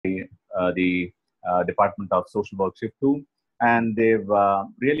the Department of Social Work Shift 2, and they've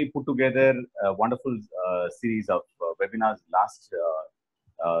really put together a wonderful series of webinars last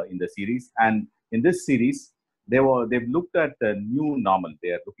in the series. And in this series, they've looked at the new normal. They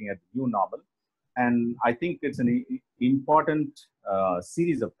are looking at the new normal, and I think it's an important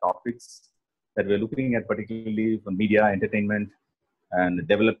series of topics that we're looking at, particularly for media, entertainment, and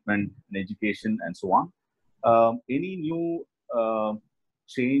development, and education, and so on. Any new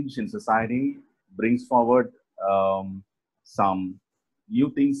change in society brings forward some new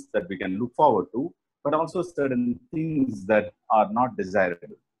things that we can look forward to, but also certain things that are not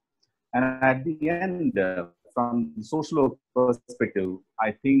desirable. And at the end, from the social perspective,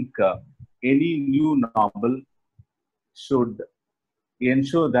 I think any new normal should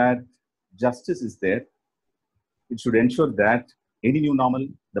ensure that justice is there. It should ensure that any new normal,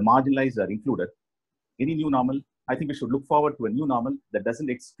 the marginalized are included. Any new normal, I think we should look forward to a new normal that doesn't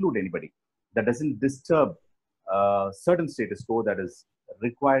exclude anybody, that doesn't disturb certain status quo that is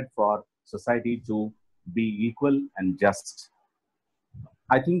required for society to be equal and just.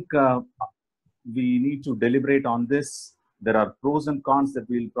 I think we need to deliberate on this. There are pros and cons that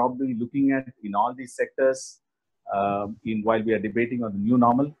we'll probably be looking at in all these sectors while we are debating on the new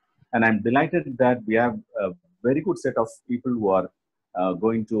normal. And I'm delighted that we have a very good set of people who are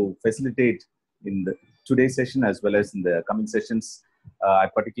going to facilitate in today's session as well as in the coming sessions. I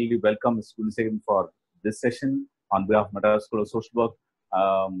particularly welcome Mr. Gunasekar for this session on behalf of Madras School of Social Work.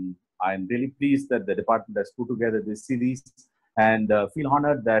 I'm really pleased that the department has put together this series, and feel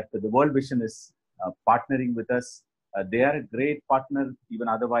honored that the World Vision is partnering with us. They are a great partner, even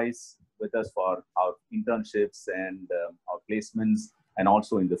otherwise, with us for our internships and our placements, and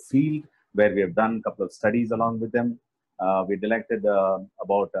also in the field where we have done a couple of studies along with them. We're delighted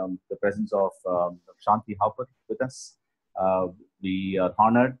about the presence of Shanti Hauper with us. We are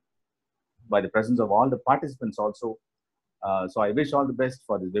honored by the presence of all the participants also. So I wish all the best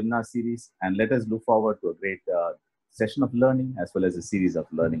for this webinar series, and let us look forward to a great session of learning as well as a series of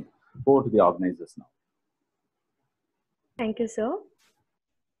learning. Over to the organizers now. Thank you, sir.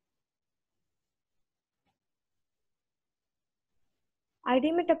 I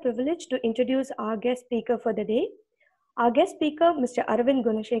deem it a privilege to introduce our guest speaker for the day. Our guest speaker, Mr. Arvind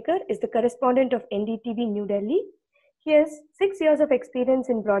Gunasekar, is the correspondent of NDTV New Delhi. He has 6 years of experience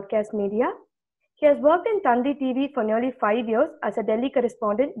in broadcast media. He has worked in Tandi TV for nearly 5 years as a Delhi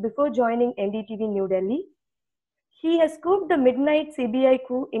correspondent before joining NDTV New Delhi. He has scooped the midnight CBI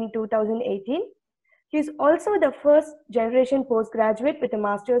coup in 2018. He is also the first generation postgraduate with a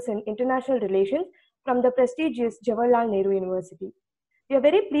master's in international relations from the prestigious Jawaharlal Nehru University. We are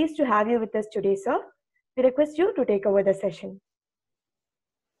very pleased to have you with us today, sir. We request you to take over the session.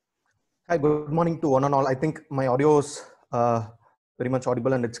 Hi, good morning to one and all. I think my audio is very much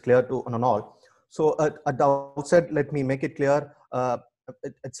audible and it's clear to one and all. So at the outset, let me make it clear.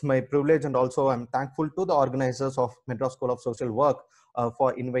 It's my privilege, and also I'm thankful to the organizers of Madras School of Social Work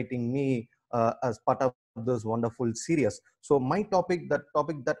for inviting me as part of this wonderful series. So my topic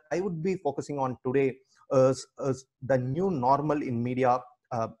that I would be focusing on today is the new normal in media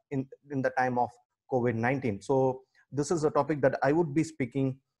in the time of COVID-19. So this is a topic that I would be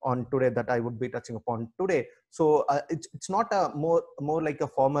speaking on today, that I would be touching upon today. So it's not a more like a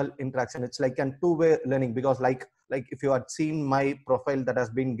formal interaction. It's like a two-way learning, because like if you had seen my profile that has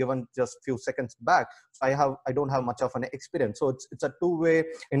been given just few seconds back, so I don't have much of an experience. So it's a two-way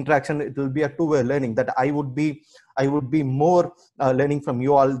interaction. It will be a two-way learning, that I would be more learning from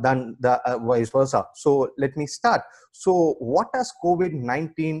you all than the vice versa. So let me start. So what has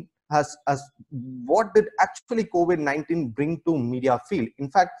COVID-19 what did actually COVID-19 bring to media field?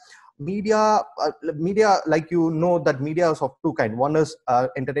 In fact, media, like you know, that media is of two kinds. One is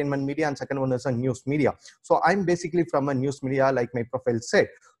entertainment media, and second one is a news media. So I'm basically from a news media, like my profile said.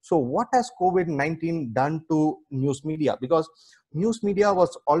 So what has COVID-19 done to news media? Because news media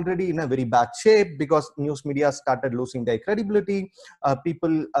was already in a very bad shape, because news media started losing their credibility.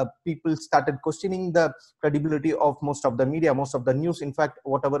 People started questioning the credibility of most of the media, most of the news, in fact,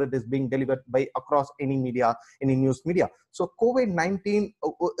 whatever it is being delivered by across any media, any news media. So COVID-19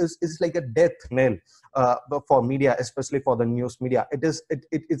 is like a death knell for media, especially for the news media.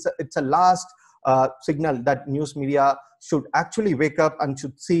 It's a last signal that news media should actually wake up and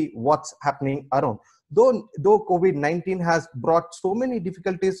should see what's happening around. though COVID-19 has brought so many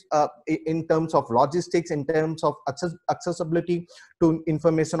difficulties in terms of logistics, in terms of accessibility to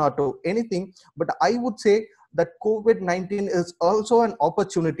information or to anything, but I would say that COVID-19 is also an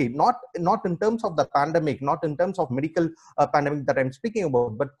opportunity, not in terms of the pandemic, not in terms of medical pandemic that I'm speaking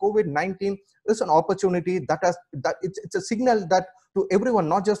about, but COVID-19 is an opportunity it's a signal that to everyone,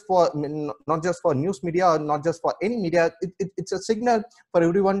 not just for news media or not just for any media, it's a signal for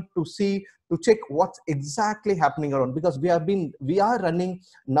everyone to see, to check what's exactly happening around, because we are running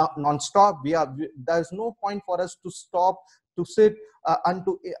non-stop. There's no point for us to stop, to sit and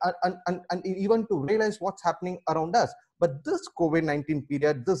even to realize what's happening around us. But this COVID-19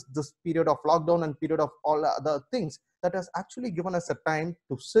 period, this period of lockdown and period of all other things, that has actually given us a time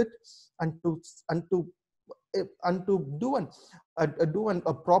to sit and to do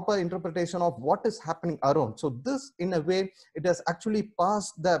a proper interpretation of what is happening around. So this, in a way, it has actually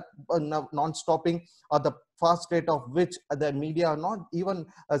passed the non-stopping or the fast rate of which the media, not even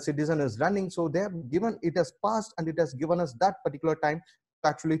a citizen, is running. So they have given, it has passed and it has given us that particular time to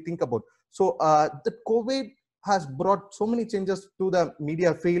actually think about. So the COVID has brought so many changes to the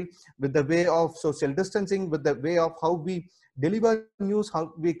media field, with the way of social distancing, with the way of how we deliver news,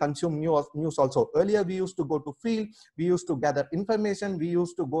 how we consume news also. Earlier, we used to go to field, we used to gather information, we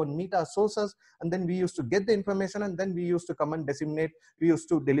used to go and meet our sources, and then we used to get the information, and then we used to come and disseminate, we used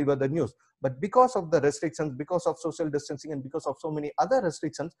to deliver the news. But because of the restrictions, because of social distancing, and because of so many other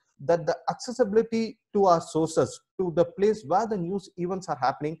restrictions, that the accessibility to our sources, to the place where the news events are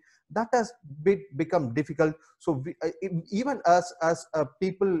happening, that has become difficult. So even as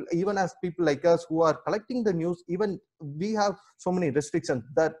people like us who are collecting the news, even we have so many restrictions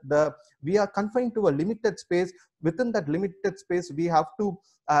that we are confined to a limited space. Within that limited space, we have to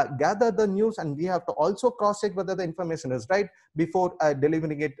gather the news, and we have to also cross-check whether the information is right before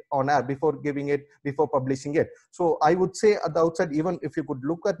delivering it on air, before publishing it. So I would say at the outset, even if you could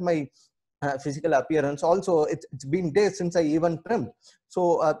look at my physical appearance also, it's been days since I even trimmed.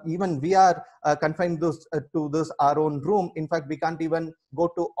 So even we are confined to this our own room. In fact, we can't even go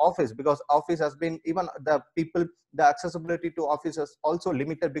to office, because office has been, even the accessibility to office is also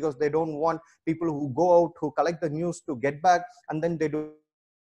limited, because they don't want people who go out, who collect the news, to get back, and then they don't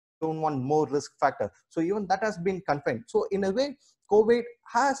want more risk factor. So even that has been confined. So in a way, COVID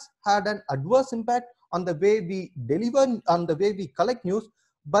has had an adverse impact on the way we deliver, on the way we collect news,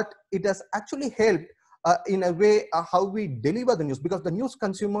 but it has actually helped in a way how we deliver the news, because the news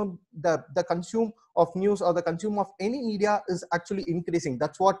consumer, the consume of news or the consume of any media is actually increasing.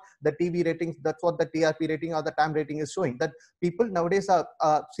 That's what the TV ratings, that's what the TRP rating or the TAM rating is showing, that people nowadays are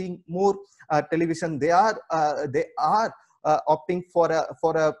seeing more television. They are opting for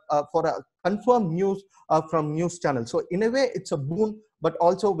a confirmed news from news channels. So in a way, it's a boon, but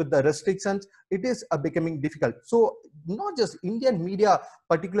also with the restrictions, it is becoming difficult. So not just Indian media,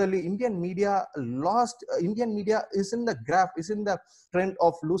 particularly Indian media is in the graph, is in the trend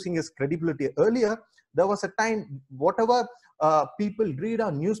of losing its credibility. Earlier, there was a time, whatever people read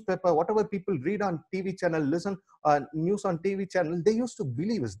on newspaper, whatever people read on TV channel, listen news on TV channel, they used to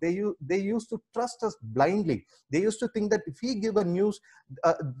believe us. They used to trust us blindly. They used to think that if we give a news,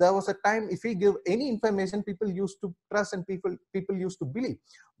 there was a time, if we give any information, people used to trust and people used to believe.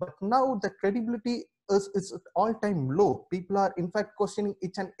 But now the credibility is at all-time low. People are in fact questioning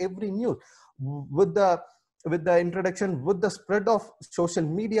each and every news. With the introduction, with the spread of social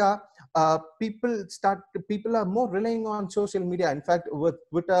media, people are more relying on social media. In fact, with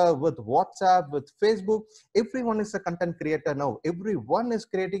Twitter, with WhatsApp, with Facebook, everyone is a content creator now. Everyone is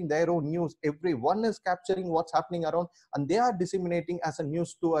creating their own news. Everyone is capturing what's happening around, and they are disseminating as a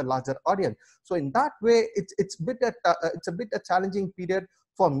news to a larger audience. So in that way, it's a bit a challenging period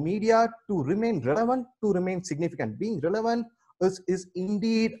for media to remain relevant, to remain significant. Being relevant is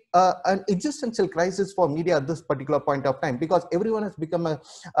indeed an existential crisis for media at this particular point of time, because everyone has become a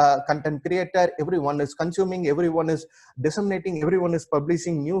content creator, everyone is consuming, everyone is disseminating, everyone is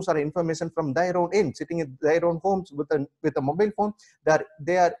publishing news or information from their own end, sitting in their own homes with a mobile phone.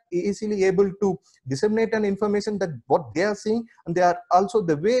 They are easily able to disseminate an information that what they are seeing, and they are also,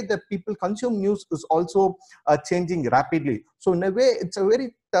 the way that people consume news is also changing rapidly. So in a way, it's a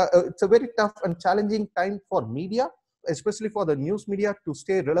very tough and challenging time for media, especially for the news media, to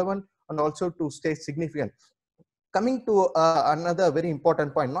stay relevant and also to stay significant. Coming to another very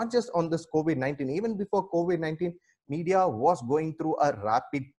important point, not just on this COVID-19, even before COVID-19, media was going through a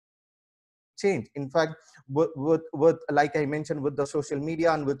rapid change. In fact, with like I mentioned, with the social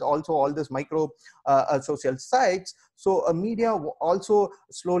media and with also all this micro social sites, so media also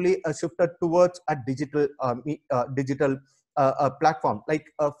slowly shifted towards a digital platform. Like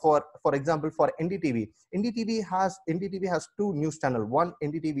for example, for NDTV has two news channel, one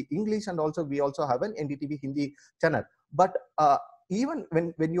NDTV English, and also we also have an NDTV Hindi channel. But even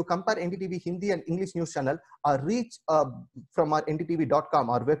when you compare NDTV Hindi and English news channel, our reach from our ndtv.com,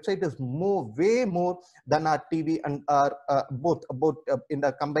 our website is way more than our TV and our both in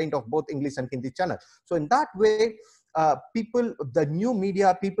the combined of both English and Hindi channel. So in that way, people, the new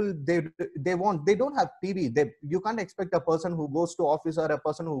media people, they don't have TV. You can't expect a person who goes to office, or a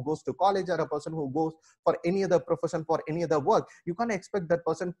person who goes to college, or a person who goes for any other profession, for any other work. You can't expect that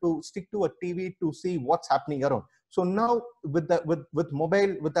person to stick to a TV to see what's happening around. So now with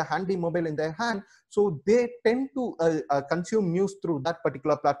the handy mobile in their hand, so they tend to consume news through that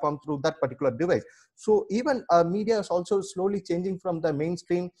particular platform, through that particular device. So even media is also slowly changing from the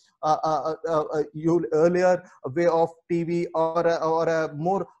mainstream earlier way of TV, or a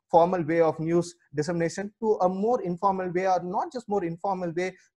more formal way of news dissemination, to a more informal way, or not just more informal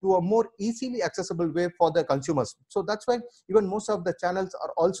way, to a more easily accessible way for the consumers. So that's why even most of the channels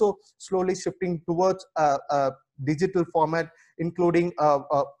are also slowly shifting towards digital format, including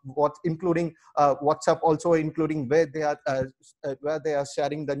WhatsApp, also including where they are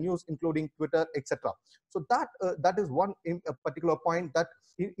sharing the news, including Twitter, etc. So that is one particular point, that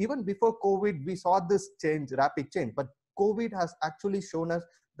even before COVID we saw this rapid change, but COVID has actually shown us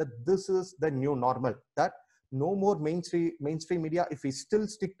that this is the new normal, that no more mainstream media. If we still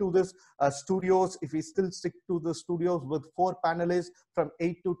stick to this studios, if we still stick to the studios with 4 panelists from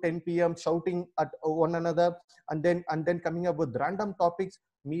 8 to 10 p.m. shouting at one another, and then coming up with random topics,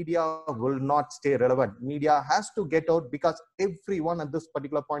 media will not stay relevant. Media has to get out, because everyone at this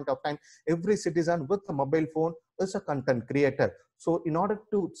particular point of time, every citizen with a mobile phone is a content creator. So in order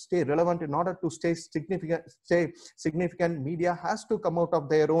to stay relevant, in order to stay significant, media has to come out of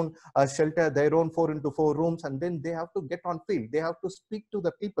their own shelter, their own 4x4 rooms, and then they have to get on field. They have to speak to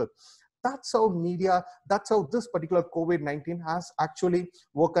the people. That's how media, that's how this particular COVID-19 has actually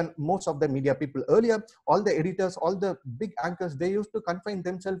woken most of the media people. Earlier, all the editors, all the big anchors, they used to confine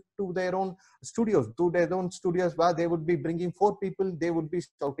themselves to their own studios, where they would be bringing 4 people, they would be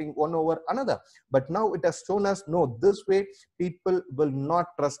shouting one over another. But now it has shown us, no, this way people will not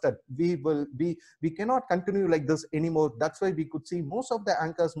trust it. We cannot continue like this anymore. That's why we could see most of the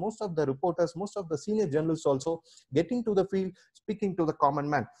anchors, most of the reporters, most of the senior journalists also getting to the field, speaking to the common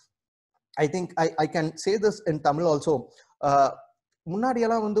man. I think I can say this in Tamil also.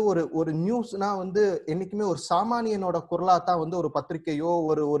 முன்னாடியெல்லாம் வந்து ஒரு நியூஸ்னா வந்து என்னைக்குமே ஒரு சாமானியனோட குரலா தான் வந்து ஒரு பத்திரிகையோ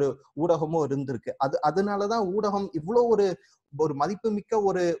ஒரு ஊடகமோ இருந்திருக்கு. அதனாலதான் ஊடகம் இவ்வளோ ஒரு மதிப்புமிக்க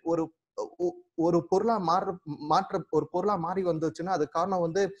ஒரு பொருளா மாறி வந்துச்சுன்னா அது காரணம்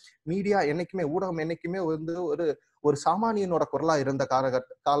வந்து மீடியா என்னைக்குமே, ஊடகம் என்னைக்குமே வந்து ஒரு சாமானியனோட குரலா இருந்த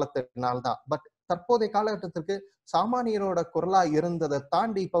காலத்தினால்தான். பட் தற்போதைய காலகட்டத்திற்கு சாமானியனோட குரலா இருந்ததை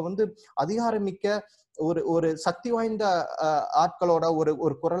தாண்டி இப்ப வந்து அதிகாரமிக்க ஒரு சக்தி வாய்ந்த ஆட்களோட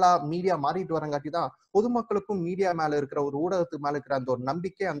ஒரு குரலா மீடியா மாறிட்டு வரங்காட்டி தான் பொதுமக்களுக்கும் மீடியா மேல இருக்கிற, ஒரு ஊடகத்துக்கு மேல இருக்கிற அந்த ஒரு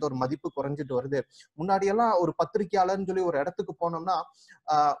நம்பிக்கை, அந்த ஒரு மதிப்பு குறைஞ்சிட்டு வருது. முன்னாடியெல்லாம் ஒரு பத்திரிகையாளர்னு சொல்லி ஒரு இடத்துக்கு போனோம்னா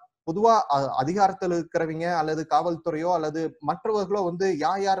பொதுவா அதிகாரத்தில் இருக்கிறவங்க அல்லது காவல்துறையோ அல்லது மற்றவர்களோ வந்து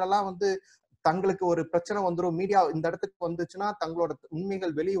யாரெல்லாம் வந்து தங்களுக்கு ஒரு பிரச்சனை வந்துடும், மீடியா இந்த இடத்துக்கு வந்துச்சுன்னா தங்களோட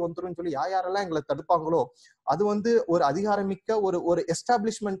உண்மைகள் வெளியே வந்துடும் சொல்லி யாரெல்லாம் எங்களை தடுப்பாங்களோ, அது வந்து ஒரு அதிகாரமிக்க ஒரு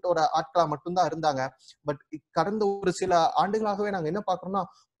எஸ்டாப்ளிஷ்மெண்டோட ஆட்களா மட்டும்தான் இருந்தாங்க. பட் கடந்த ஒரு சில ஆண்டுகளாகவே நாங்க என்ன பாக்குறோம்னா,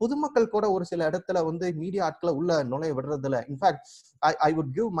 பொதுமக்கள் கூட ஒரு சில இடத்துல வந்து மீடியா ஆட்களை உள்ள நுழைய விடுறது இல்லை. In fact I would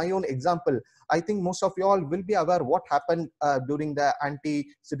give my own example. I think most of you all will be aware what happened during the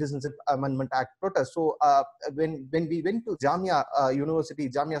Anti-Citizenship Amendment Act protest. So when we went to Jamia University,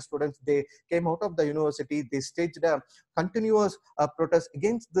 Jamia students, they came out of the university, they staged a continuous protest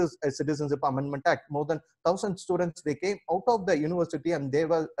against this Citizenship Amendment Act. More than 1,000 students, they came out of the university and they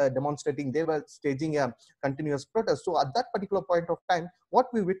were demonstrating, they were staging a continuous protest. So at that particular point of time, what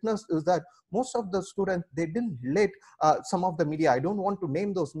we witnessed is that most of the students, they didn't let some of the media, I don't want to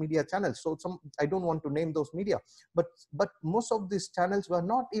name those media channels, I don't want to name those media, but most of these channels were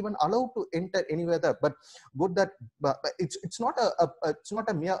not even allowed to enter anywhere there. But good that it's not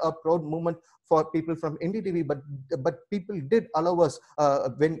a mere proud moment for people from NDTV, but people did allow us,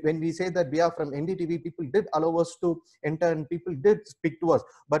 when we say that we are from NDTV, people did allow us to enter and people did speak to us.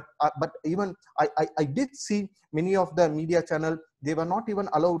 But even I did see many of the media channel, they were not even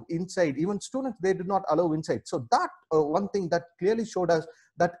allowed inside. Even students, they did not allow inside. So that one thing that clearly showed us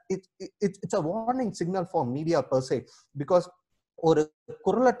that it's a warning signal for media per se, because ஒரு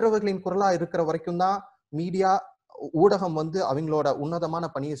குரலற்றவர்களின் குரலா இருக்கிற வரைக்கும் தான் media ஊடகம் வந்து அவங்களோட உன்னதமான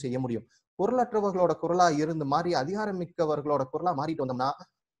பணியை செய்ய முடியும். குரலற்றவர்களோட குரலா இருந்து மாறி அதிகாரமிக்கவர்களோட குரலா மாறிட்டு வந்தோம்னா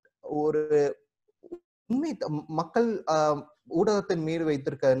ஒரு உண்மை மக்கள் ஊடகத்தின் மீது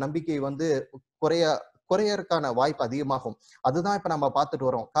வைத்திருக்க நம்பிக்கை வந்து குறையறதுக்கான வாய்ப்பு அதிகமாகும். அதுதான் இப்ப நம்ம பார்த்துட்டு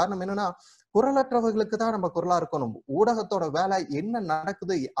வரோம். காரணம் என்னன்னா, குரலற்றவர்களுக்கு தான் நம்ம குரலா இருக்கணும். ஊடகத்தோட வேலை என்ன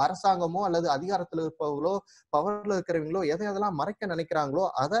நடக்குது, அரசாங்கமோ அல்லது அதிகாரத்துல இருப்பவங்களோ பவர்ல இருக்கிறவங்களோ எதையெல்லாம் மறைக்க நினைக்கிறாங்களோ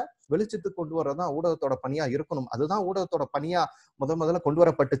அதை வெளிச்சத்துக்கு கொண்டு வர்றதுதான் ஊடகத்தோட பணியா இருக்கணும். அதுதான் ஊடகத்தோட பணியா முதல்ல கொண்டு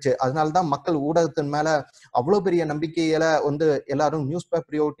வரப்பட்டுச்சு. அதனாலதான் மக்கள் ஊடகத்தின் மேல அவ்வளவு பெரிய நம்பிக்கையில வந்து எல்லாரும் நியூஸ்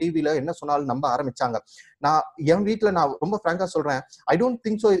பேப்பரையோ டிவில என்ன சொன்னாலும் நம்ப ஆரம்பிச்சாங்க. நான் என் வீட்டுல நான் ரொம்ப பிராங்கா சொல்றேன், I don't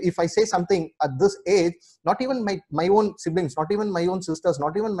think so if I say something at this age, not even my own siblings, not even my own sisters,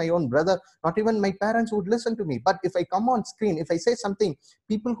 not even my own brother, not even my parents would listen to me. But if I come on screen, if I say something,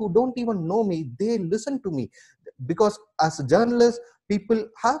 people who don't even know me, they listen to me. Because as a journalist, people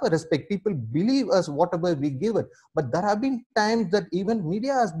have a respect, people believe us whatever we give it. But there have been times that even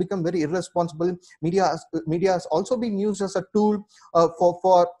media has become very irresponsible. Media has also been used as a tool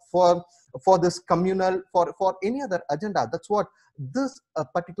for this communal, for any other agenda. That's what this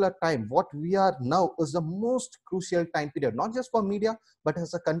particular time, what we are now, is the most crucial time period, not just for media but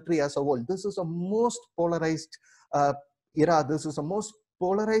as a country as a whole. This is the most polarized era. This is the most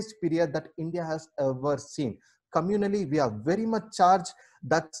polarized period that India has ever seen. Communally, we are very much charged.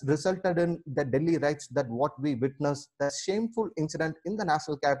 That's resulted in the Delhi riots, that what we witnessed, the shameful incident in the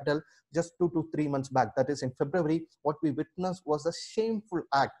national capital just 2 to 3 months back, that is in February. What we witnessed was a shameful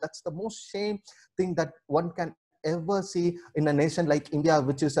act. That's the most shame thing that one can ever see in a nation like India,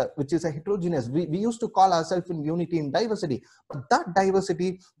 which is a heterogeneous. We used to call ourselves in unity in diversity, but that diversity,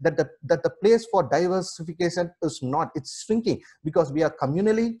 that the place for diversification is not. It's shrinking because we are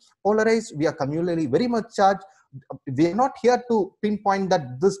communally polarized. We are communally very much charged. We are not here to pinpoint that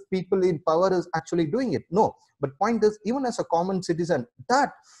this people in power is actually doing it. No, but point is, even as a common citizen,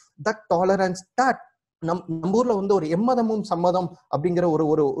 that tolerance, that நம்ம ஊர்ல வந்து ஒரு எம்மதமும் சம்மதம் அப்படிங்கிற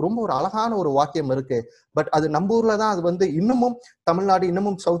ஒரு ரொம்ப ஒரு அழகான ஒரு வாக்கியம் இருக்கு. பட் அது நம்ம ஊர்ல தான் அது வந்து இன்னமும் தமிழ்நாடு,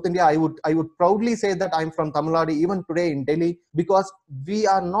 இன்னமும் south India. I would proudly say that I'm from Tamil Nadu even today in Delhi, because we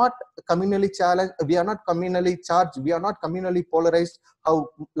are not communally challenged, we are not communally charged, we are not communally polarized how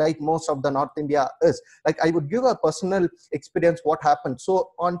like most of the North India is. Like, I would give a personal experience what happened. So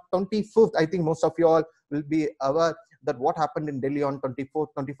on 25th, I think most of you all will be aware that what happened in Delhi on 24th,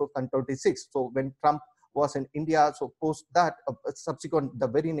 25th and 26th. So when Trump was in India, so post that, subsequent, the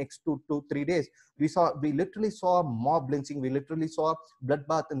very next 2 to 3 days, we literally saw mob lynching. We literally saw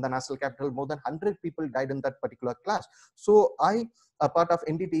bloodbath in the national capital. More than 100 people died in that particular clash. So I, a part of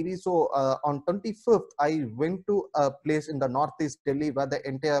NDTV, so on 25th, I went to a place in the northeast Delhi where the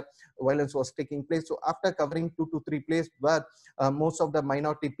entire violence was taking place. So after covering 2 to 3 places where most of the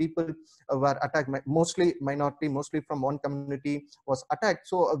minority people were attacked, mostly minority, mostly from one community was attacked.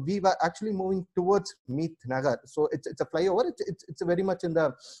 So we were actually moving towards Meet Nagar. So it's a flyover. It's very much in the,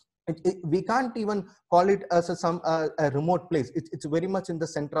 we can't even call it as a remote place. It's very much in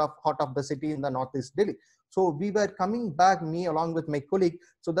the center of heart of the city in the northeast Delhi. So we were coming back, me along with my colleague.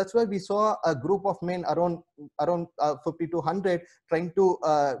 So that's why we saw a group of men around 50 to 100 trying to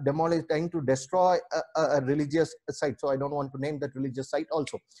demolish, trying to destroy a religious site. So I don't want to name that religious site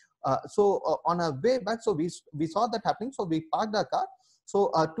also. So on our way back, so we saw that happening. So we parked our car.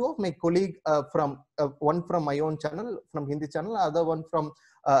 So 2 of my colleague from one from my own channel, from Hindi channel, other one from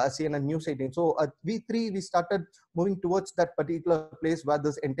CNN News 18. So we started moving towards that particular place where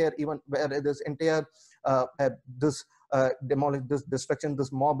this entire demolish, this destruction,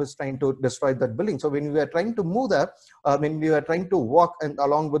 this mob is trying to destroy that building. So when we were trying to move there, when we were trying to walk and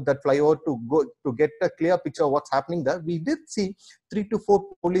along with that flyover to go to get a clear picture of what's happening there, we did see 3 to 4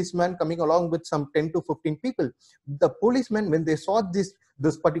 policemen coming along with some 10 to 15 people. The policemen, when they saw this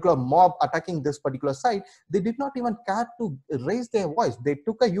particular mob attacking this particular site, they did not even care to raise their voice. They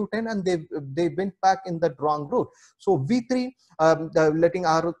took a U-turn and they went back in the wrong route. So we three, letting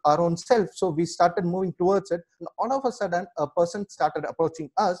our own self, so we started moving towards it, and all of a sudden a person started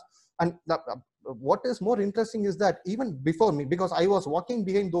approaching us. And what is more interesting is that even before me, because I was walking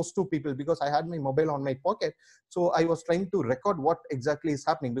behind those 2 people, because I had my mobile on my pocket, so I was trying to record what exactly is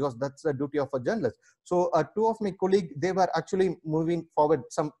happening, because that's the duty of a journalist. So 2 of my colleagues, they were actually moving forward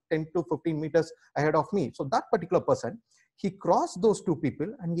some 10 to 15 meters ahead of me. So that particular person, he crossed those 2 people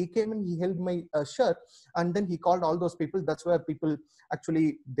and he came and he held my shirt, and then he called all those people. That's where people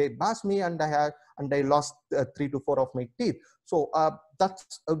actually, they bashed me, and I lost 3 to 4 of my teeth. So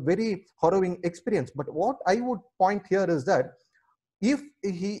that's a very harrowing experience. But what I would point here is that if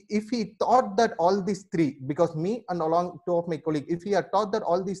he thought that all these 3, because me and along 2 of my colleagues, if he had thought that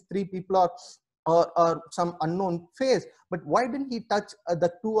all these 3 people are or some unknown face, but why didn't he touch the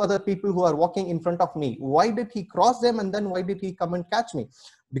 2 other people who are walking in front of me? Why did he cross them, and then why did he come and catch me?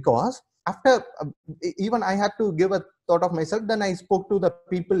 Because after even I had to give a thought of myself. Then I spoke to the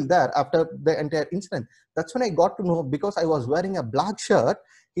people there after the entire incident. That's when I got to know, because I was wearing a black shirt,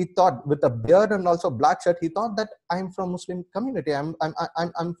 he thought, with a beard and also black shirt, he thought that I'm from Muslim community. I'm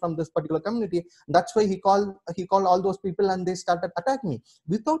from this particular community. That's why he called all those people, and they started attacking me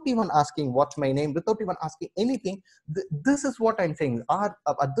without even asking what's my name, without even asking anything. This is what I'm saying.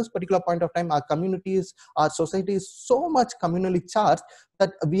 At this particular point of time, our communities, our society is so much communally charged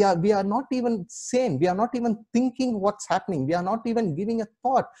that we are not even sane. We are not even thinking what's happening. We are not even giving a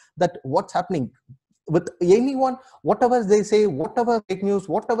thought that what's happening with anyone. Whatever they say, whatever fake news,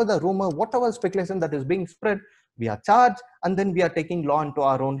 whatever the rumor, whatever speculation that is being spread, we are charged, and then we are taking law into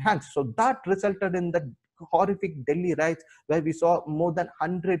our own hands. So that resulted in the horrific Delhi riots, where we saw more than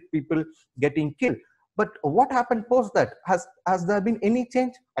 100 people getting killed. But what happened post that? Has there been any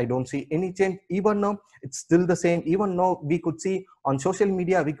change? I don't see any change. Even now, it's still the same. Even now, we could see on social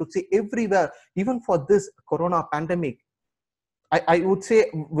media, we could see everywhere, even for this corona pandemic, I would say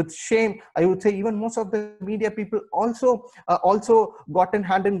with shame, I would say even most of the media people also got in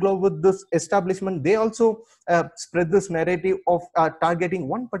hand in glove with this establishment. They also spread this narrative of targeting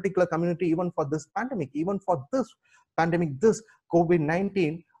one particular community, even for this pandemic, this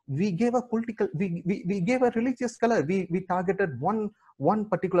COVID-19. We gave a political, we gave a religious color. We targeted one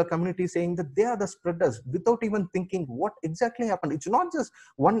particular community, saying that they are the spreaders, without even thinking what exactly happened. It's not just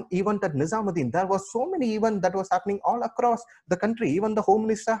one event at Nizamuddin. There was so many events that was happening all across the country. Even the Home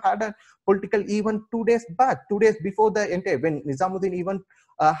Minister had a political event 2 days back, 2 days before the entire, when Nizamuddin event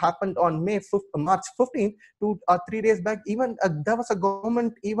happened on March 15th, 3 days back, even there was a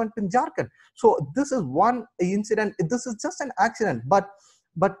government event in Jharkhand. So this is one incident. This is just an accident, but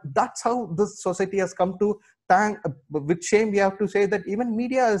that's how this society has come to thank. With shame, we have to say that even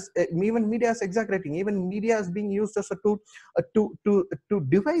media is exaggerating. Even media is being used as a tool to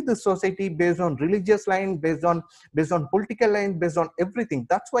divide the society based on religious line, based on political line, based on everything.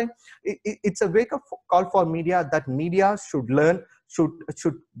 That's why it's a wake up call for media, that media should learn, should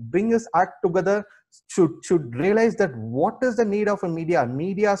bring us act together, should realize that what is the need of a media.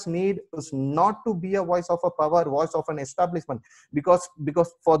 Media's need is not to be a voice of a power, voice of an establishment, because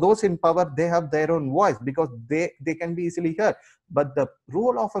for those in power, they have their own voice, because they can be easily heard. But the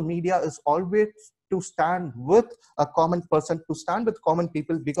role of a media is always to stand with a common person, to stand with common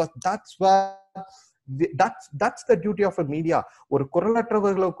people, because that's where that's the duty of a media. ஒரு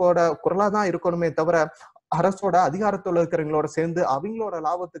குரலற்றவர்களோட குரலா தான் இருக்கணுமே தவிர, அரசோட அதிகாரத்துல இருக்கிறவங்களோட சேர்ந்து அவங்களோட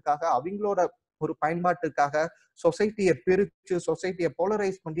லாபத்துக்காக, அவங்களோட ஒரு பயன்பாட்டுக்காக சொசைட்டியை பிரிச்சு, சொசைட்டியை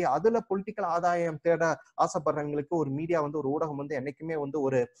போலரைஸ் பண்ணி அதுல பொலிட்டிக்கல் ஆதாயம் தேட ஆசைப்படுறவங்களுக்கு ஒரு மீடியா ஒரு ஊடகம் என்னைக்குமே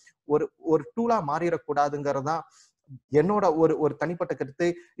ஒரு டூலா மாறிடக்கூடாதுங்கிறதுதான் என்னோட ஒரு தனிப்பட்ட கருத்து.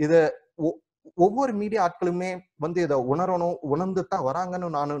 இது ஒவ்வொரு மீடியா ஆட்களுமே இதை உணர்ந்து தான் வராங்கன்னு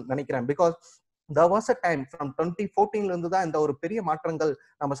நான் நினைக்கிறேன். Because there was a time from 2014 இருந்து தான் இந்த ஒரு பெரிய மாற்றங்கள்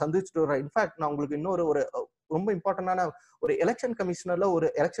நம்ம சந்திச்சுட்டு வரோம். இன்ஃபேக்ட் நான் உங்களுக்கு இன்னொரு ஒரு ரொம்ப இம்பார்ட்டன்டான ஒரு எலெக்ஷன் கமிஷன்ல ஒரு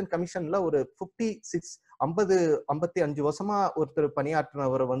 55 வருஷமா ஒருத்தர்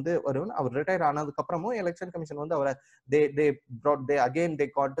பணியாற்றினவர் அவர் ரிட்டையர் ஆனதுக்கு அப்புறமும் எலெக்ஷன் கமிஷன் அவரை they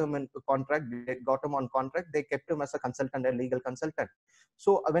got him in contract, they got him on contract, they kept him as a consultant, a legal consultant. So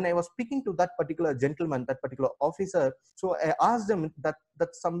when I was speaking to that particular gentleman, that particular officer, so I asked him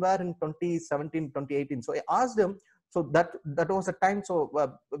that somewhere in 2017, 2018, so I asked him, so that was a time, so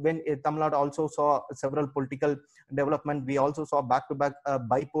when Tamil Nadu also saw several political development. We also saw back-to-back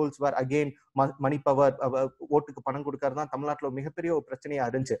bypolls where again money power, ஓட்டுக்கு பணம் கொடுக்கறது தான் தமிழ்நாட்டில் மிகப்பெரிய ஒரு பிரச்சனையா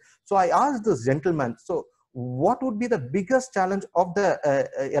இருந்துச்சு. So I asked this gentleman, so what would be the biggest challenge of the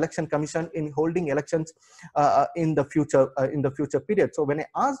election commission in holding elections in the future period? So when I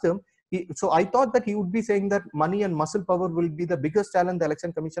asked him, so I thought that he would be saying that money and muscle power will be the biggest challenge the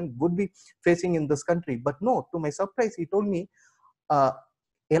election commission would be facing in this country. But no, to my surprise, he told me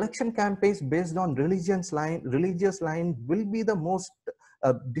election campaigns based on religious line will be the most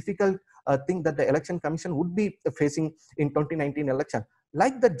difficult thing that the election commission would be facing in 2019 election.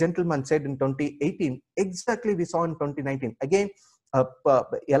 Like the gentleman said in 2018, exactly we saw in 2019. Again,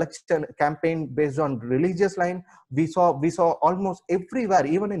 election campaign based on religious line, we saw almost everywhere.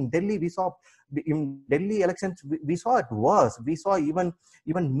 Even in Delhi, we saw in Delhi elections, we saw it worse. We saw even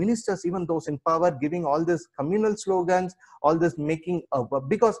ministers, even those in power, giving all these communal slogans, all this making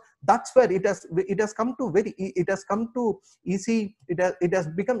because that's where it has come to easy. It has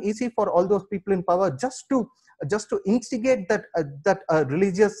become easy for all those people in power just to instigate that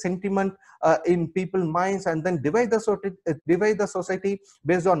religious sentiment in people's minds, and then divide the society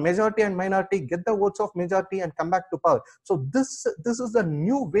based on majority and minority, get the votes of majority and come back to power. So this is the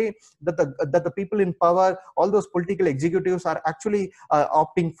new way that the people in power, all those political executives, are actually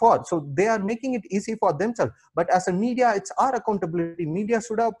opting for. So they are making it easy for themselves. But as a media, it's our accountability. Media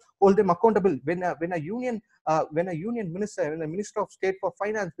should have hold them accountable. When a union minister, when a minister of state for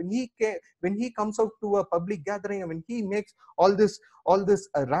finance, when he comes out to a public gathering and when he makes all this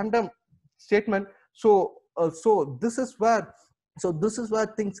random statement, so this is where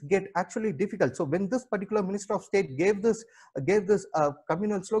things get actually difficult. So when this particular minister of state gave this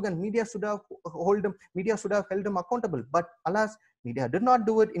communal slogan, media should have held him accountable. But alas, media did not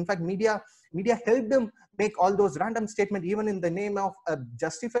do it. In fact, media helped them make all those random statements, even in the name of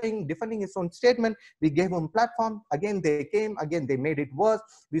defending his own statement. We gave him platform. Again, they came. Again, they made it worse.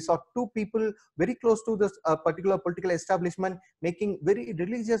 We saw two people very close to this particular political establishment making very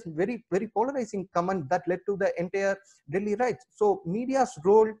religious, very polarizing comment that led to the entire Delhi riots. So media's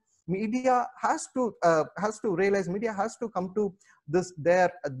role. Media has to realize. Media has to come to this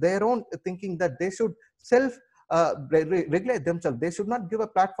their own thinking that they should regulate themselves. They should not give a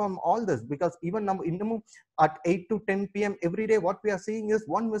platform all this, because even now at 8 to 10 p.m. every day, what we are seeing is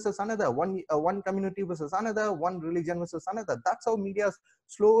one versus another, one community versus another, one religion versus another. That's how media is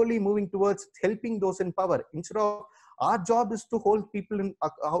slowly moving towards helping those in power. Instead of our job is to hold people in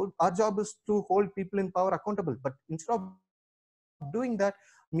power accountable. But instead of doing that,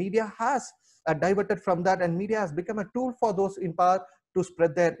 media has diverted from that, and media has become a tool for those in power to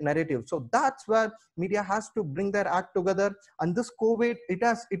spread their narrative. So that's where media has to bring their act together. And this COVID, it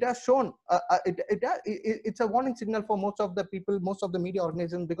has shown it's a warning signal for most of the people, most of the media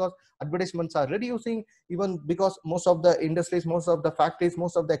organizations, because advertisements are reducing, even because most of the industries, most of the factories,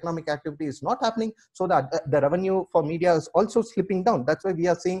 most of the economic activity is not happening. So that the revenue for media is also slipping down. That's why we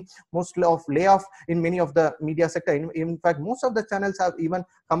are seeing mostly of layoff in many of the media sector. In fact, most of the channels have even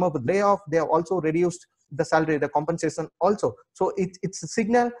come up with layoff. They have also reduced the salary, the compensation also. So it's a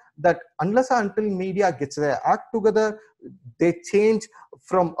signal that unless or until media gets their act together, they change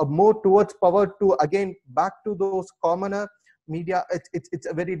from a more towards power to again back to those commoner media. It's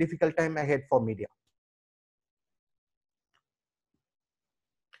a very difficult time ahead for media.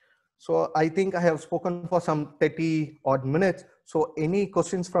 So I think I have spoken for some 30 odd minutes. So any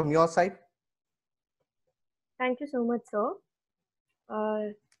questions from your side? Thank you so much, sir.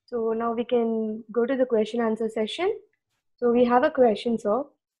 So now we can go to the question answer session. So we have a question, sir.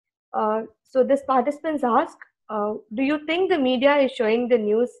 So this participants ask, do you think the media is showing the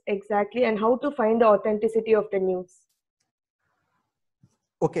news exactly, and how to find the authenticity of the news?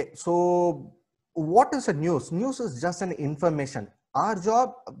 Okay, so what is a news? News is just an information. Our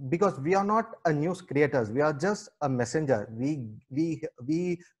job, because we are not a news creators, we are just a messenger. We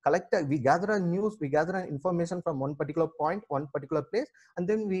gather a news, we gather an information from one particular point, one particular place, and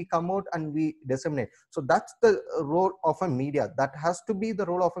then we come out and we disseminate. So that's the role of a media. That has to be the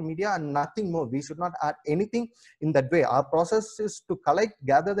role of a media and nothing more. We should not add anything in that way. Our process is to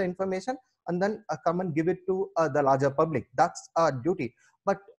gather the information, and then come and give it to the larger public. That's our duty.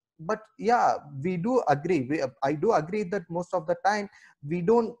 But yeah, we do agree. I do agree that most of the time we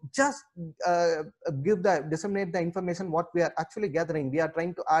don't just disseminate the information what we are actually gathering. We are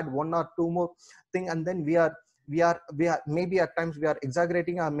trying to add one or two more thing, and then we are maybe at times we are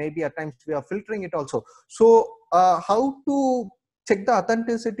exaggerating, or maybe at times we are filtering it also. So how to check the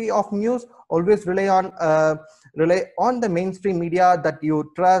authenticity of news? Always rely on the mainstream media that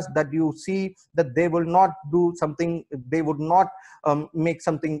you trust, that you see that they will not do something, they would not make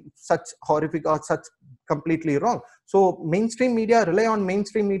something such horrific or such completely wrong. So mainstream media, rely on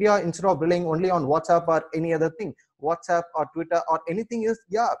mainstream media instead of relying only on WhatsApp or any other thing. WhatsApp or Twitter or anything is,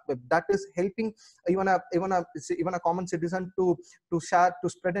 yeah, that is helping even a common citizen to share, to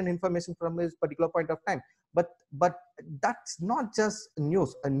spread an information from his particular point of time. But that's not just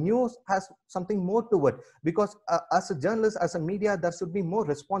news. A news has something more to it, because as a journalist, as a media, there should be more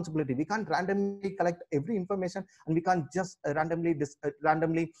responsibility. We can't randomly collect every information, and we can't just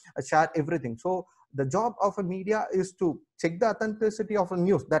randomly share everything. So the job of a media is to check the authenticity of a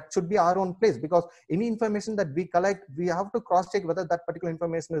news. That should be our own place, because any information that we collect, we have to cross check whether that particular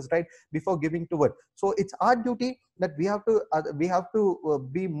information is right before giving to it. So it's our duty that we have to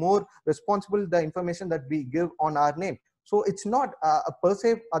be more responsible the information that we give on our name. So it's not per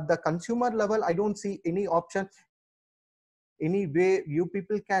se at the consumer level. I don't see any option, any way you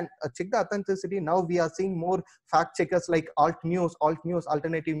people can check the authenticity. Now we are seeing more fact checkers like alt news,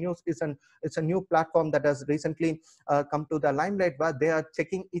 alternative news. It's a new platform that has recently come to the limelight, where they are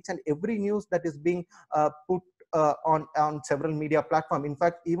checking each and every news that is being put on several media platforms. In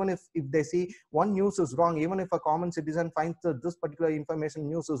fact, even if they see one news is wrong, even if a common citizen finds that this particular information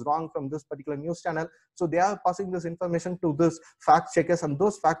news is wrong from this particular news channel, so they are passing this information to this fact checkers, and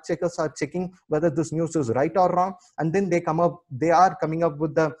those fact checkers are checking whether this news is right or wrong, and then they are coming up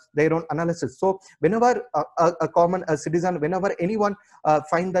with their own analysis. So whenever a common citizen, whenever anyone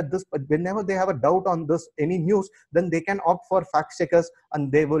find that whenever they have a doubt on this any news, then they can opt for fact checkers,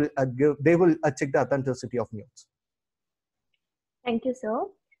 and they will check the authenticity of news. Thank you, sir.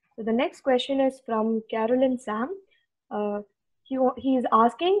 So the next question is from Carolyn Sam. He is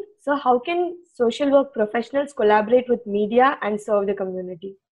asking, so how can social work professionals collaborate with media and serve the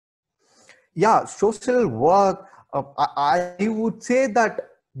community? Yeah, social work, I would say that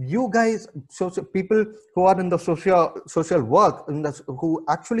you guys, people who are in the social work, who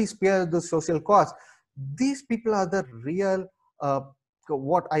actually spare the social cause, these people are the real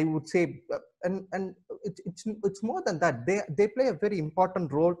what I would say, and it's more than that. They play a very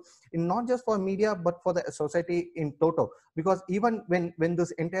important role in not just for media but for the society in total. Because even when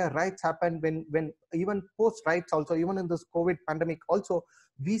this entire riots happened, when even post riots also, even in this COVID pandemic also,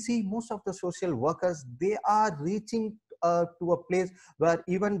 we see most of the social workers, they are reaching to a place where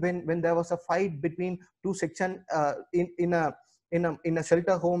even when there was a fight between two sections in a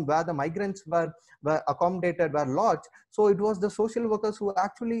shelter home where the migrants were accommodated, were lodged. So it was the social workers who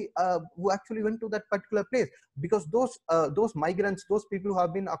actually went to that particular place, because those migrants, those people who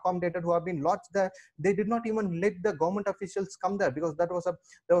have been accommodated, who have been lodged there, they did not even let the government officials come there, because there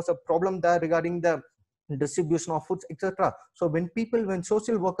was a problem there regarding the distribution of foods, etc. So when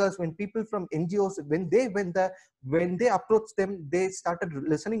social workers, when people from NGOs, when they went there, when they approached them, they started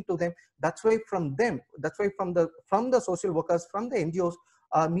listening to them. That's why from the social workers, from the NGOs,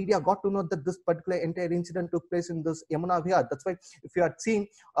 media got to know that this particular entire incident took place in this Yamuna Vihar. That's why if you had seen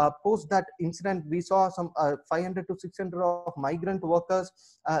post that incident, we saw some 500 to 600 of migrant workers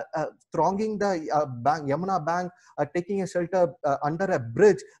thronging the Yamuna bank, taking a shelter under a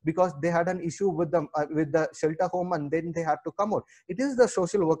bridge, because they had an issue with the shelter home, and then they had to come out. It is the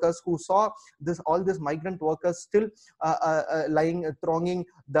social workers who saw all these migrant workers still thronging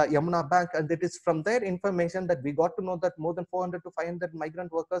the Yamuna bank, and it is from their information that we got to know that more than 400 to 500 migrant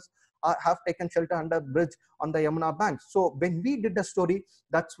workers have taken shelter under a bridge on the Yamuna bank. So when we did the story,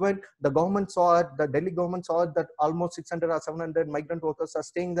 that's when the government saw it, the Delhi government saw it, that almost 600 or 700 migrant workers are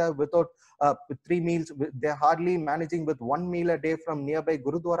staying there without 3 meals. They're hardly managing with 1 meal a day from nearby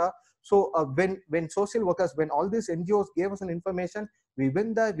Gurudwara. So when social workers, when all these NGOs gave us an information, we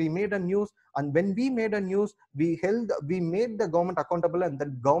went there, we made a news, and when we made a news, we made the government accountable, and the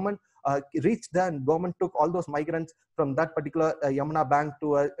government reached there, and government took all those migrants from that particular Yamuna bank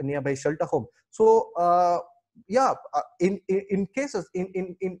to a nearby shelter home. So in cases,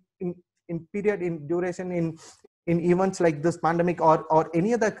 in period, in duration, in events like this pandemic or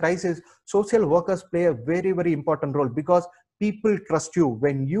any other crisis, social workers play a very, very important role, because people trust you.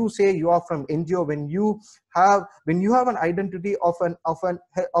 When you say you are from NGO, when you have an identity of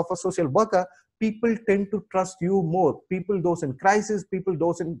a social worker, people tend to trust you more. People, those in crisis,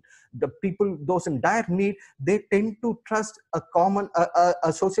 those in dire need, they tend to trust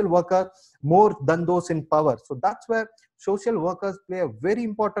a social worker more than those in power. So that's where social workers play a very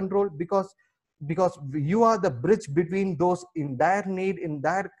important role, because you are the bridge between those in dire need, in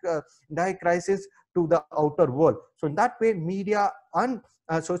dire crisis, to the outer world. So in that way, media and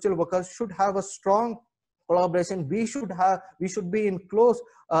social workers should have a strong collaboration. We should be in close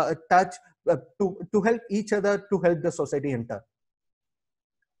touch to help each other, to help the society in turn.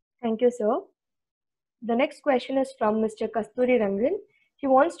 Thank you, sir. The next question is from Mr. Kasturi Rangan. He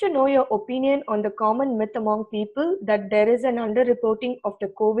wants to know your opinion on the common myth among people that there is an underreporting of the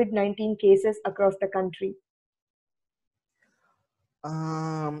COVID-19 cases across the country.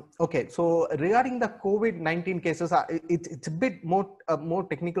 Okay, so regarding the COVID-19 cases, it's a bit more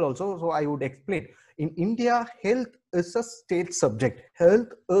technical also, so I would explain. In India, health is a state subject. Health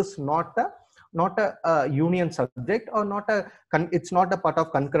is not a union subject, or it's not a part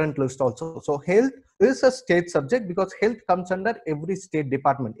of concurrent list also. So health is a state subject, because health comes under every state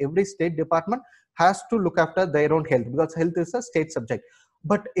department. Every state department has to look after their own health, because health is a state subject.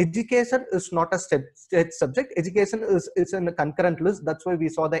 But education is not a state subject. Education is in a concurrent list. That's why we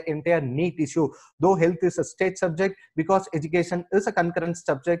saw the entire NEET issue. Though health is a state subject, because education is a concurrent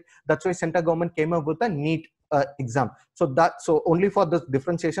subject, that's why central government came up with a NEET exam. So only for this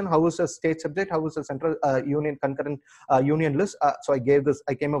differentiation, how is a state subject, how is a central union concurrent union list. So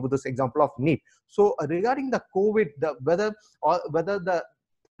I came up with this example of NEET. So regarding the COVID,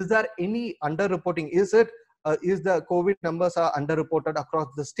 is there any underreporting? Is the COVID numbers are underreported across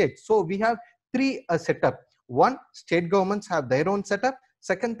the state? So we have three setup. One, state governments have their own setup.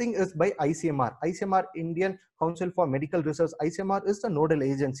 Second thing is by ICMR. ICMR, Indian Council for Medical Research. ICMR is the nodal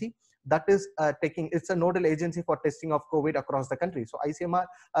agency that is it's a nodal agency for testing of COVID across the country. So ICMR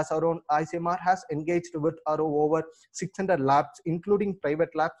has engaged with over 600 labs, including private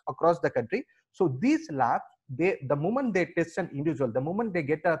labs across the country. So these labs, the moment they test an individual, the moment they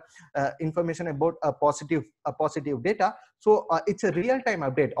get information about a positive data, so it's a real-time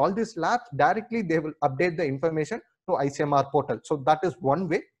update. All these labs directly, they will update the information to ICMR portal. So that is one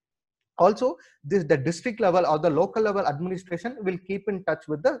way. Also, the district level or the local level administration will keep in touch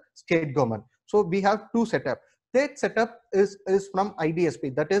with the state government. So we have two setups. Third setup is from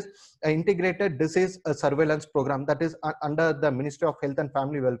IDSP, that is Integrated Disease Surveillance Program, that is under the Ministry of Health and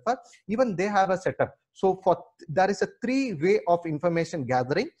Family Welfare. Even they have a setup. So there is a three-way of information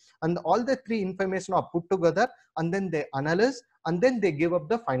gathering, and all the three information are put together, and then they analyze, and then they give up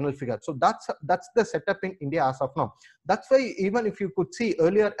the final figure. So that's the setup in India as of now. That's why even if you could see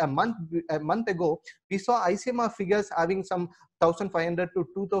earlier, a month ago, we saw ICMR figures having some 1,500 to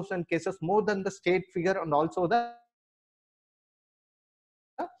 2,000 cases more than the state figure, and also the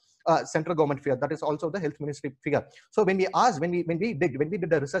central government figure, that is also the health ministry figure. So when we did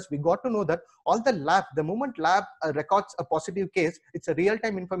the research, we got to know that all the lab, the moment lab records a positive case, it's a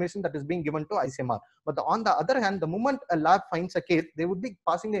real-time information that is being given to ICMR. But on the other hand, the moment a lab finds a case, they would be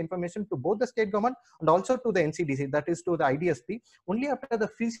passing the information to both the state government and also to the NCDC, that is to the IDSP, only after the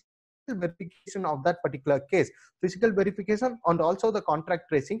physical verification of that particular case. Physical verification and also the contact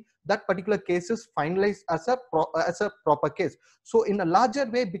tracing, that particular case is finalized as a proper case. So in a larger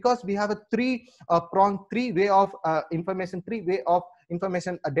way, because we have a three-way of information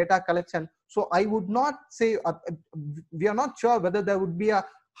data collection. So I would not say we are not sure whether there would be a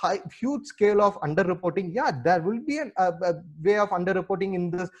huge scale of underreporting. Yeah, there will be a way of underreporting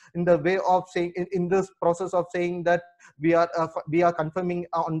in the way of saying in this process of saying that we are confirming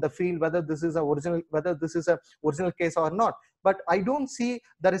on the field whether this is a original case or not. But I don't see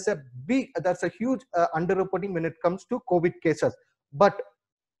that's a huge underreporting when it comes to COVID cases. But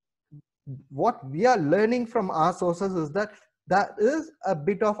what we are learning from our sources is that there is a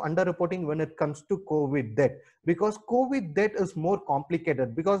bit of underreporting when it comes to COVID death, because COVID death is more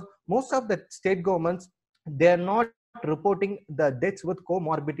complicated, because most of the state governments, they are not reporting the deaths with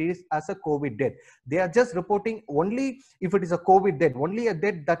comorbidities as a COVID death. They are just reporting only if it is a COVID death, only a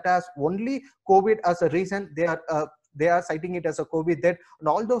death that has only COVID as a reason. They are citing it as a COVID death, and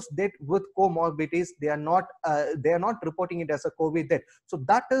all those deaths with comorbidities, they are not reporting it as a COVID death. So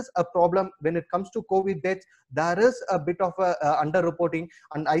that is a problem when it comes to COVID deaths. There is a bit of a underreporting,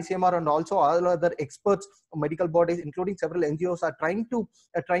 and ICMR and also all other experts, medical bodies, including several NGOs, are trying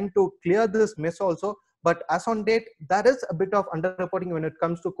to clear this mess also. But as on date, there is a bit of underreporting when it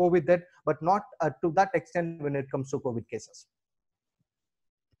comes to COVID death, but not to that extent when it comes to COVID cases.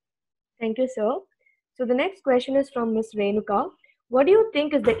 Thank you, sir. So the next question is from Ms. Renuka. What do you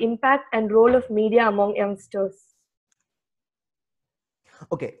think is the impact and role of media among youngsters?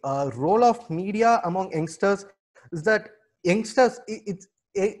 Okay, role of media among youngsters is that youngsters,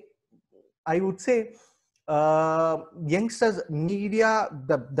 I would say, youngsters, media,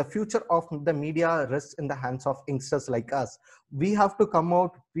 the future of the media rests in the hands of youngsters like us. We have to come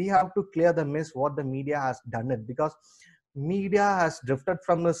out, we have to clear the mess what the media has done it, because media has drifted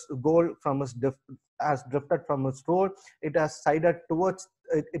from its goal, has drifted from its role. It has sided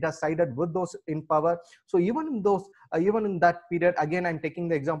with those in power. So even in that period, again, I'm taking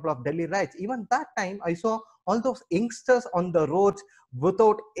the example of Delhi riots. Even that time, I saw all those youngsters on the roads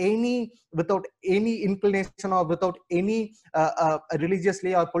without any inclination or without any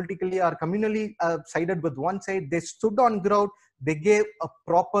religiously or politically or communally sided with one side. They stood on ground. They gave a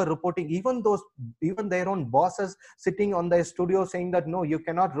proper reporting. Even their own bosses sitting on their studio saying that no, you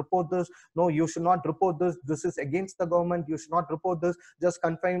cannot report this. No, you should not report this. This is against the government. You should not report this. Just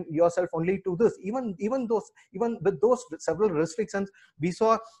confine yourself only to this. Even with those several restrictions, we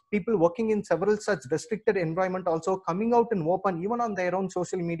saw people working in several such restricted environment also coming out in open, even on their own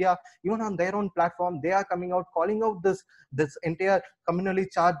social media, even on their own platform. They are coming out, calling out this entire communally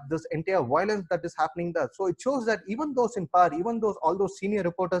charged, this entire violence that is happening there. So it shows that even those in power, even all those senior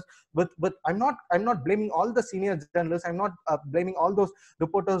reporters, I'm not blaming all the senior journalists. I'm not blaming all those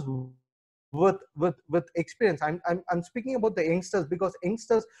reporters with experience. I'm speaking about the youngsters, because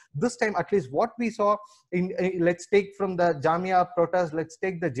youngsters this time, at least what we saw in let's take from the Jamia protest, let's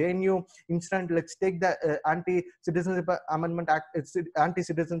take the JNU incident, let's take the Anti-Citizenship Amendment Act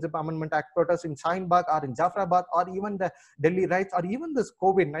protest in Shaheen Bagh or in Jafrabad, or even the Delhi riots, or even this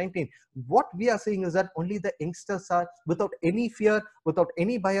COVID-19. What we are seeing is that only the youngsters are, without any fear, without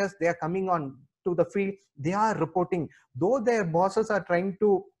any bias, they are coming on to the field, they are reporting. Though their bosses are trying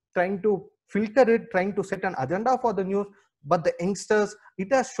to filter it, trying to set an agenda for the news, but the youngsters,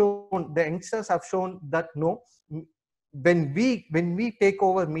 the youngsters have shown that no, when we take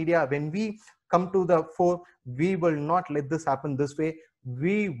over media, when we come to the fore, we will not let this happen this way.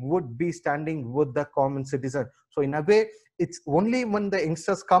 We would be standing with the common citizen. So in a way, it's only when the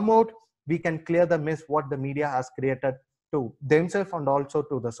youngsters come out, we can clear the mess what the media has created to themselves and also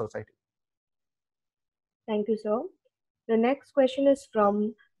to the society. Thank you, sir. The next question is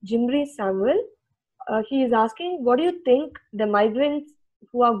from Jimri Samuel. He is asking, what do you think the migrants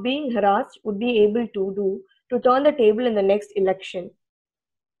who are being harassed would be able to do to turn the table in the next election?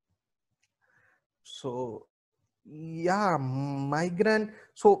 So, yeah, migrant.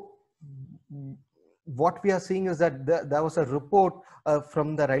 So, what we are seeing is that there was a report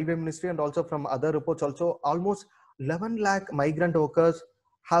from the railway ministry and also from other reports also, almost 11 lakh migrant workers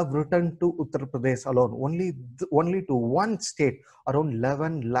have returned to Uttar Pradesh alone. Only to one state, around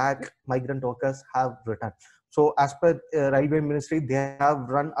 11 lakh migrant workers have returned. So as per railway ministry, they have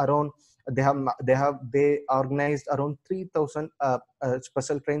run around, they organized around 3,000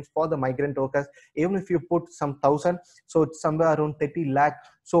 special trains for the migrant workers. Even if you put some 1,000, so it's somewhere around 30 lakh.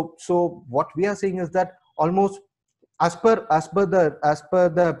 So what we are seeing is that almost as per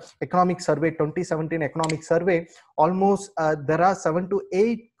the economic survey, 2017 economic survey, almost there are 7 to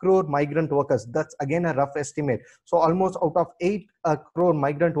 8 crore migrant workers. That's again a rough estimate. So almost out of 8 crore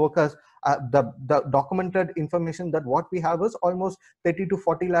migrant workers, the documented information that what we have is almost 30 to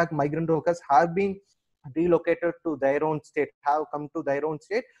 40 lakh migrant workers have been relocated to their own state, have come to their own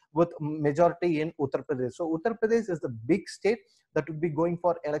state, with majority in Uttar Pradesh. So Uttar Pradesh is the big state that will be going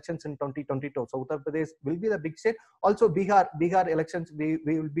for elections in 2022. So Uttar Pradesh will be the big state. Also Bihar elections, we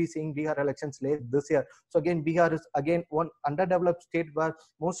will be seeing Bihar elections late this year. So again, Bihar is again one underdeveloped state where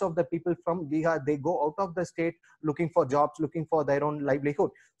most of the people from Bihar, they go out of the state looking for jobs, looking for their own livelihood.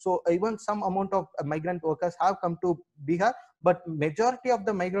 So even some amount of migrant workers have come to Bihar, but majority of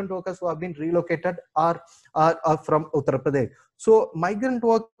the migrant workers who have been relocated are from Uttar Pradesh. So migrant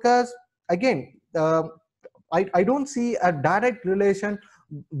workers, again, I don't see a direct relation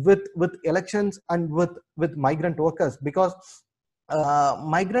with elections and with migrant workers, because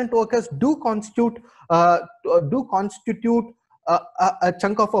migrant workers do constitute a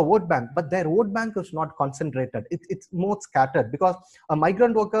chunk of a vote bank, but their vote bank is not concentrated. It's more scattered, because a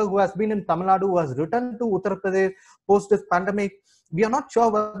migrant worker who has been in Tamil Nadu, who has returned to Uttar Pradesh post this pandemic, we are not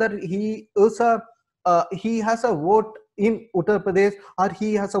sure whether he has a vote in Uttar Pradesh or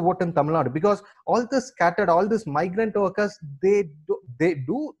he has a vote in Tamil Nadu, because all this migrant workers, they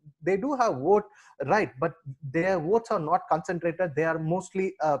do have vote right, but their votes are not concentrated. They are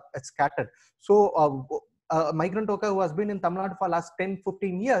mostly scattered. So a migrant worker who has been in Tamil Nadu for last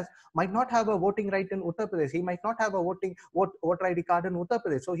 10-15 years might not have a voting right in Uttar Pradesh. He might not have a voter ID card in Uttar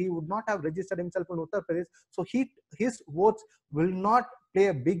Pradesh. So he would not have registered himself in Uttar Pradesh. So his votes will not play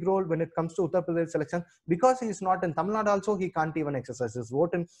a big role when it comes to Uttar Pradesh election, because he is not in Tamil Nadu. Also, he can't even exercise his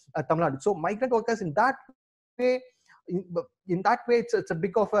vote in Tamil Nadu. So migrant workers in that way, it's a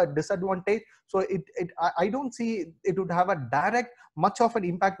big of a disadvantage. So I don't see it would have a direct much of an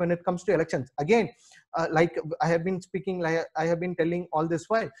impact when it comes to elections. Again, like I have been speaking, like I have been telling all this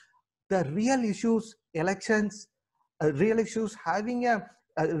while, the real issues, elections, real issues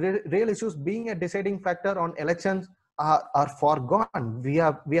real issues being a deciding factor on elections are forgone. We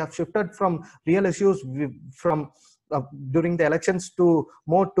have shifted from real issues from during the elections to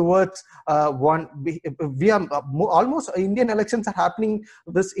more towards almost Indian elections are happening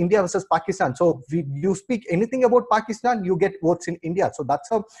this India versus Pakistan. So you speak anything about Pakistan, you get votes in India. So that's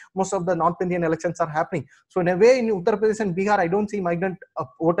how most of the North Indian elections are happening. So in a way, in Uttar Pradesh and Bihar, I don't see migrant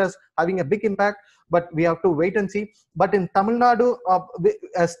voters having a big impact, but we have to wait and see. But in Tamil Nadu,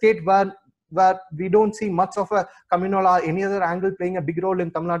 a state where we don't see much of a communal or any other angle playing a big role in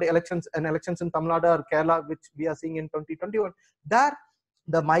Tamil Nadu elections in Tamil Nadu or Kerala, which we are seeing in 2021, there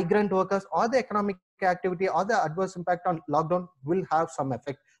the migrant workers or the economic activity or the adverse impact on lockdown will have some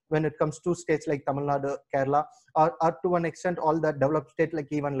effect when it comes to states like Tamil Nadu, Kerala, or to an extent all the developed states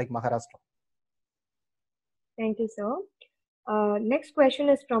like even like Maharashtra. Thank you, sir. Next question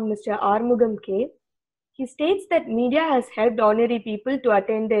is from Mr. Armugam K. He states that media has helped ordinary people to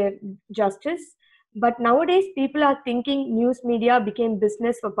attain their justice, but nowadays people are thinking news media became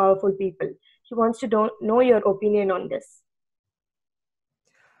business for powerful people. He wants to know your opinion on this.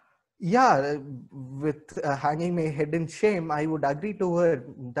 Yeah, with hanging my head in shame, I would agree to her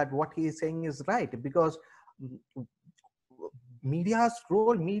that what he is saying is right, because media's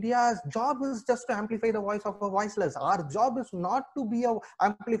role, media's job is just to amplify the voice of a voiceless. Our job is not to be a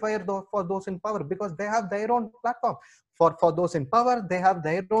amplifier for those in power, because they have their own platform. For those in power, they have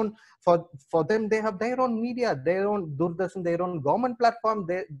their own, for them, they have their own media, their own Doordarshan, their own government platform.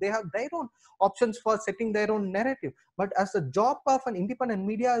 They have their own options for setting their own narrative. But as the job of an independent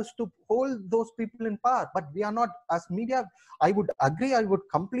media is to hold those people in power. But we are not, as media, I would agree, I would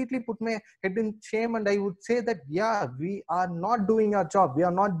completely put my head in shame, and I would say that, yeah, we are not doing our job. We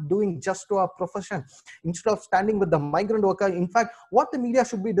are not doing just to our profession. Instead of standing with the migrant worker, in fact, what the media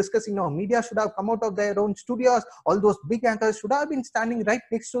should be discussing now, media should have come out of their own studios. All those big anchors should have been standing right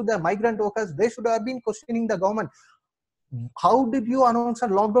next to the migrant workers. They should have been questioning the government. How did you announce a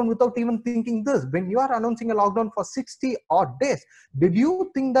lockdown without even thinking this? When you are announcing a lockdown for 60 odd days, did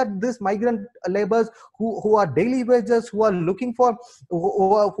you think that this migrant laborers who are daily wages, who are looking for,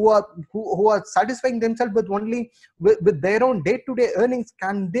 who are satisfying themselves with only with their own day-to-day earnings,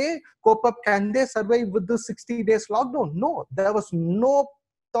 can they cope up? Can they survive with this 60 days lockdown? No, there was no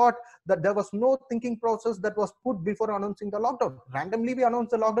thought, that there was no thinking process that was put before announcing the lockdown. Randomly we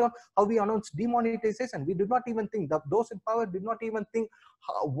announced the lockdown. How we announced demonetization, we did not even think. That those in power did not even think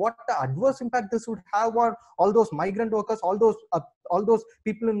what the adverse impact this would have on all those migrant workers, all those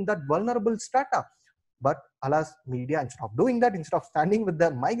people in that vulnerable strata. But alas, media, instead of doing that, instead of standing with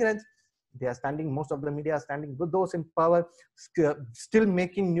the migrants, they are standing, most of the media are standing with those in power, still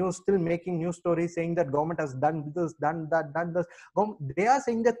making news stories, saying that government has done this, done that, done this. They are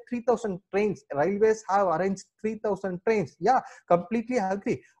saying that 3,000 trains, railways have arranged 3,000 trains. Yeah, completely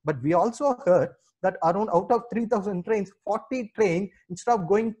agree. But we also heard that around, out of 3,000 trains, 40 trains, instead of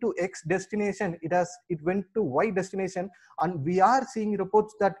going to X destination, it went to Y destination. And we are seeing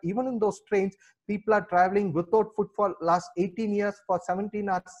reports that even in those trains, people are traveling without food for last 18 years, for 17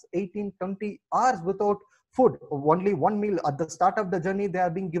 hours, 18, 20 hours without food. Only one meal at the start of the journey, they are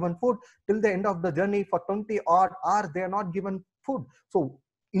being given food. Till the end of the journey, for 20 odd hours, they are not given food. So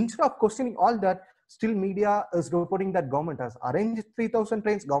instead of questioning all that, still media is reporting that government has arranged 3,000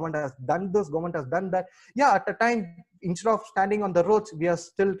 trains, government has done this, government has done that. Yeah, at the time, instead of standing on the roads, we are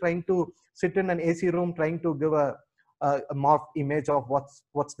still trying to sit in an AC room, trying to give a more image of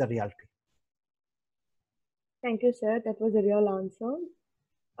what's the reality. Thank you, sir. That was a real answer.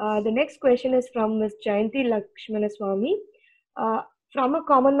 The next question is from Ms. Jayanti Lakshmanaswamy. From a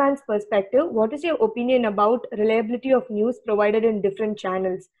common man's perspective, what is your opinion about reliability of news provided in different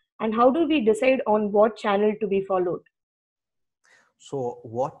channels? And how do we decide on what channel to be followed? So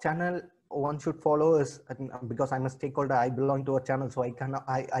what channel one should follow is, because I'm a stakeholder, I belong to a channel, so I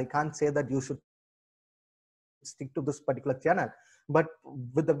can't say that you should stick to this particular channel. But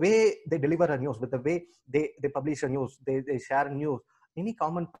with the way they deliver a news, with the way they publish a news, they share news, any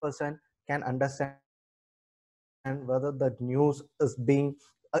common person can understand whether the news is being,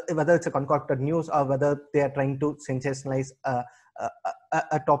 whether it's a concocted news, or whether they are trying to sensationalize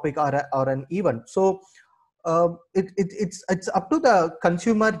a topic or an event. So it's up to the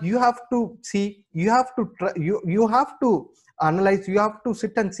consumer. You have to see, you have to try, you have to analyze, you have to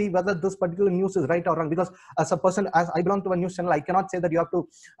sit and see whether this particular news is right or wrong. Because as a person, as I belong to a news channel, I cannot say that you have to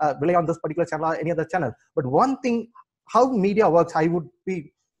rely on this particular channel or any other channel. But one thing, how media works, I would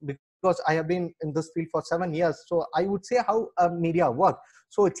be, because I have been in this field for 7 years, so I would say how media work.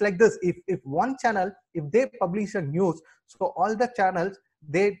 So it's like this: if one channel, if they publish a news, so all the channels,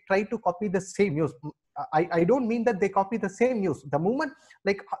 they try to copy the same news. I don't mean that they copy the same news. The moment,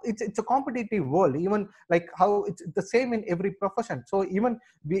 like, it's a competitive world, even like how it's the same in every profession. So even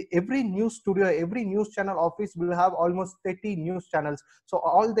every news studio, every news channel office will have almost 30 news channels. So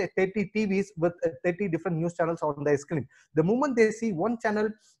all the 30 TVs with 30 different news channels on their screen. The moment they see one channel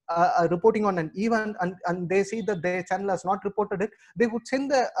reporting on an event, and they see that their channel has not reported it, they would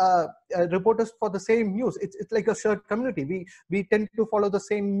send the reporters for the same news. It's like a shared community. We tend to follow the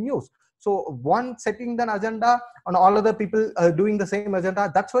same news. So one setting the agenda and all other people doing the same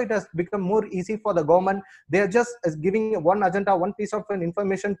agenda. That's why it has become more easy for the government. They are just giving one agenda, one piece of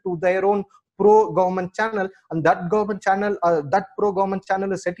information to their own pro-government channel, and that government channel, that pro-government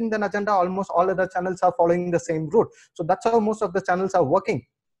channel is setting the agenda. Almost all other channels are following the same route. So that's how most of the channels are working.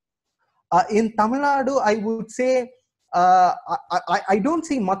 In Tamil Nadu, I would say I don't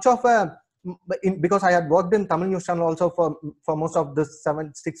see much of a, because I had worked in Tamil News Channel also for most of this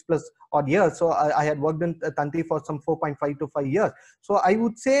 6+ odd years. So I had worked in Tanti for some 4.5 to 5 years. So I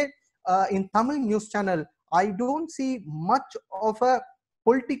would say in Tamil News Channel, I don't see much of a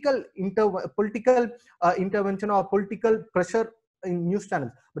political intervention or political pressure in news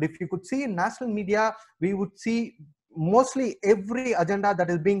channels. But if you could see in national media, we would see mostly every agenda that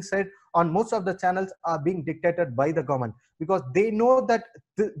is being said on most of the channels are being dictated by the government, because they know that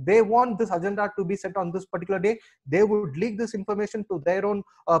they want this agenda to be set on this particular day. They would leak this information to their own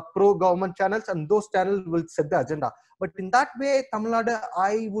pro-government channels, and those channels will set the agenda. But in that way, Tamil Nadu,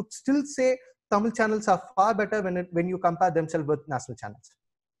 I would still say Tamil channels are far better when you compare themselves with national channels.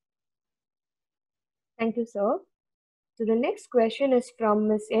 Thank you, sir. So the next question is from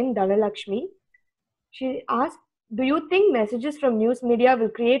Ms. N. Dhanalakshmi. She asked, do you think messages from news media will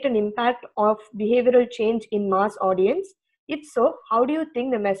create an impact of behavioral change in mass audience? If so, how do you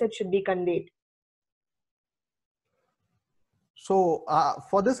think the message should be conveyed? So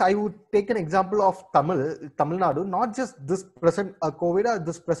for this, I would take an example of Tamil Nadu, not just this present COVID or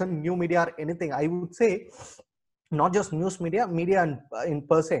this present new media or anything. I would say not just news media, media in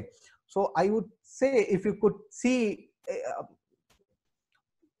per se. So I would say, if you could see,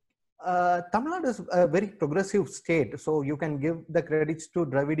 Tamil Nadu is a very progressive state. So you can give the credits to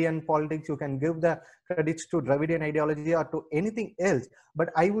Dravidian politics, you can give the credits to Dravidian ideology or to anything else. But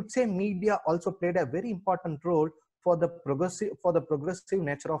I would say media also played a very important role for the progressive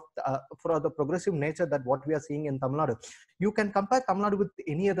nature of that what we are seeing in Tamil Nadu. You can compare Tamil Nadu with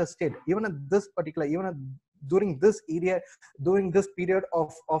any other state, even at this particular, during this period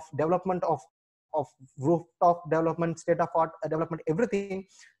of development of rooftop development, state of art development, everything.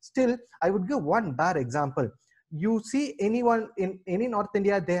 Still, I would give one bad example. You see anyone in any North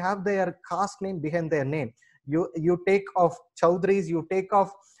India, they have their caste name behind their name. You take off Chaudhrys, you take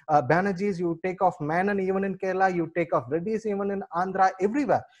off Banerjees, you take off Menon even in Kerala, you take off Reddys even in Andhra,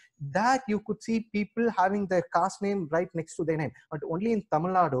 everywhere. That you could see people having their caste name right next to their name. But only in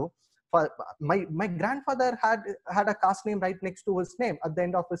Tamil Nadu, my grandfather had a caste name right next to his name, at the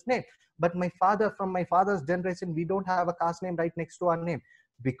end of his name. But from my father's generation, we don't have a caste name right next to our name,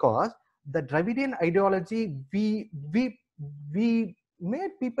 because the Dravidian ideology, we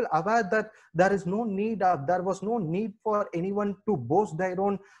made people aware that there was no need for anyone to boast their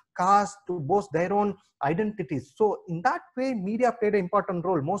own caste, to boast their own identities. So in that way, media played an important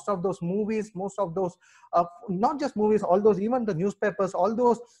role. Most of those movies, not just movies, all those, even the newspapers, all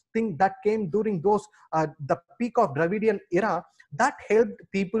those things that came during those the peak of Dravidian era, that helped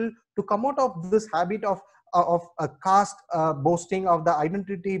people to come out of this habit of a caste boasting, of the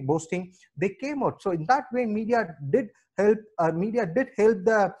identity boasting. They came out. So in that way, media did help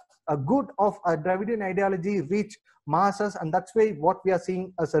the good of Dravidian ideology reach masses, and that's why what we are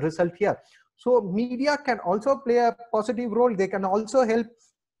seeing as a result here. So media can also play a positive role. They can also help.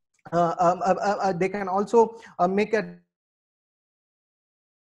 They can also make a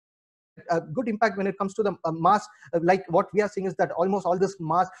good impact when it comes to the mass. Like what we are seeing is that almost all this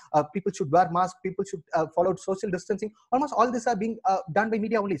mass, people should wear masks, people should follow social distancing. Almost all this are being done by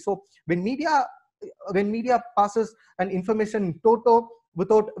media only. So when media passes an information in toto,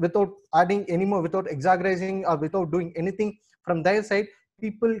 without adding any more, without exaggerating, or without doing anything from their side,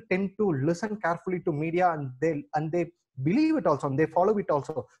 people tend to listen carefully to media, and they believe it also, and they follow it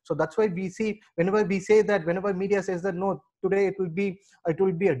also. So that's why we see, whenever media says that no, today it will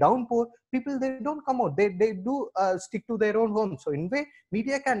be a downpour, people, they don't come out, they do stick to their own homes. So in way,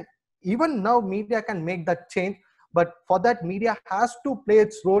 media can make that change. But for that, media has to play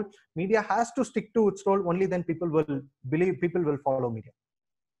its role. Media has to stick to its role. Only then people will follow media.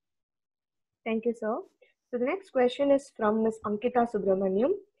 Thank you, sir. So the next question is from Ms. Ankita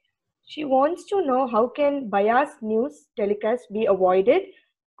Subramaniam. She wants to know, how can biased news telecasts be avoided,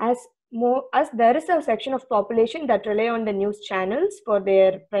 as there is a section of population that rely on the news channels for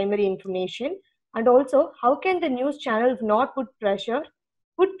their primary information, and also how can the news channels not put pressure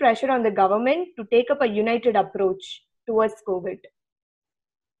on the government to take up a united approach towards COVID?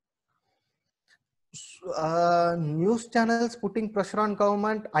 News channels putting pressure on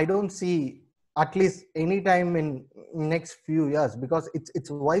government, I don't see at least any time in next few years, because it's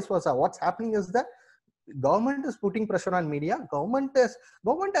vice versa. What's happening is that government is putting pressure on media. Government has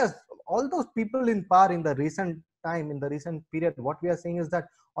all those people in power in the recent period. What we are seeing is that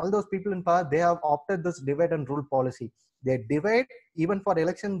all those people in power, they have opted this divide and rule policy. They divide, even for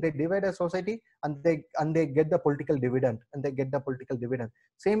election, they divide a society, and they get the political dividend,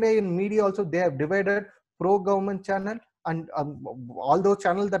 Same way in media also, they have divided pro-government channel, and all those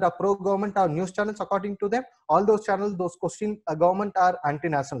channels that are pro-government are news channels according to them. All those channels, those question government, are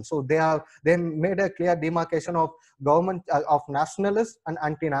anti-national. So they made a clear demarcation of government, of nationalist and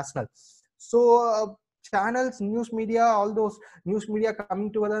anti-national. So channels, news media, all those news media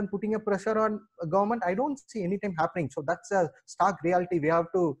coming together and putting a pressure on government, I don't see anything happening. So that's a stark reality. We have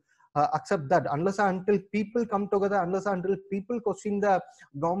to accept that. Unless and until people come together, unless and until people question the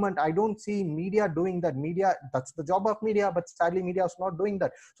government, I don't see media doing that. Media, that's the job of media, but sadly media is not doing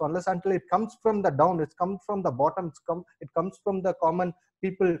that. So unless until it comes from the down, it comes from the bottom, it comes from the common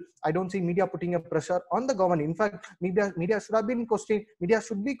people, I don't see media putting a pressure on the government. In fact, media should have been questioning, media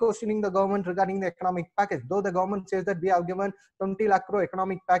should be questioning the government regarding the economic package. Though the government says that we have given 20 lakh crore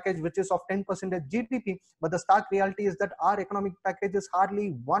economic package, which is of 10% GDP, but the stark reality is that our economic package is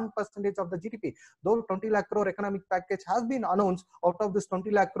hardly 1% of the GDP. Though 20 lakh crore economic package has been announced, out of this 20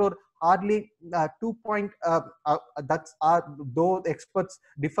 lakh crore, hardly 2 point, that's though experts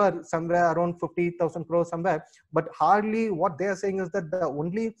differ somewhere around 50,000 crores somewhere, but hardly what they are saying is that the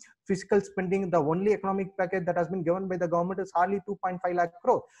only fiscal spending, the only economic package that has been given by the government is hardly 2.5 lakh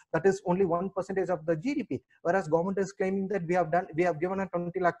crore. That is only 1% of the GDP. Whereas government is claiming that we have given a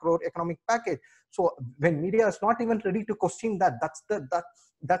 20 lakh crore economic package. So when media is not even ready to question that,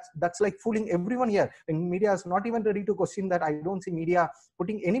 that's like fooling everyone here. When media is not even ready to question that, I don't see media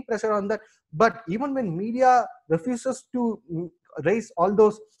putting any pressure on that. But even when media refuses to raise all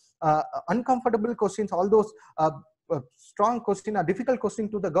those uncomfortable questions, all those strong question, a difficult question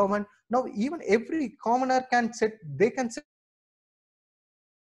to the government, now even every commoner can set their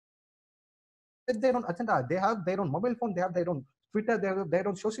own agenda. They have their own mobile phone, they have their own Twitter, they have their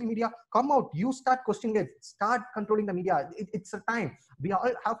own social media. Come out, you start questioning it, start controlling the media. It's a time. We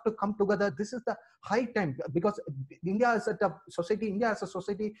all have to come together. This is the high time, because India is at a society, India as a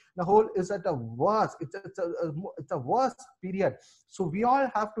society, the whole is at a worst, it's a worst period. So we all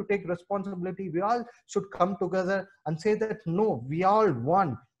have to take responsibility. We all should come together and say that no, we all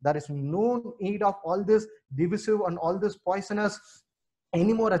one. There is no need of all this divisive and all this poisonous.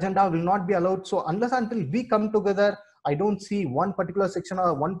 Any more agenda will not be allowed. So unless until we come together, I don't see one particular section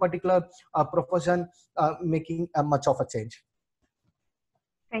or one particular profession making much of a change.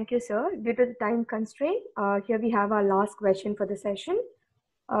 Thank you, sir. Due to the time constraint, here we have our last question for the session.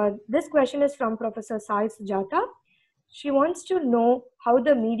 This question is from Professor Sai Sujata. She wants to know how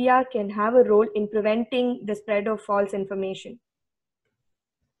the media can have a role in preventing the spread of false information.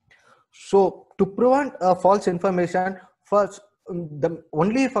 So to prevent false information, first,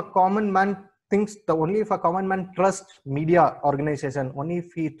 only if a common man trusts media organization, only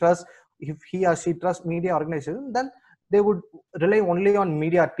if he or she trusts media organization, then they would rely only on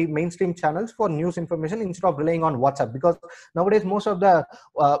media, mainstream channels for news information instead of relying on WhatsApp. Because nowadays most of the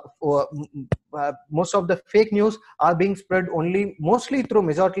fake news are being spread mostly through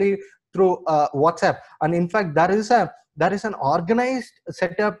WhatsApp. And in fact, there is an organized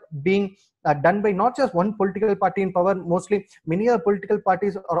setup being done by not just one political party in power. Mostly many other political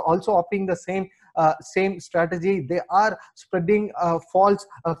parties are also opting the same strategy. They are spreading false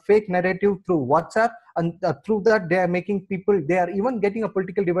fake narrative through WhatsApp, and through that they are making people, they are even getting a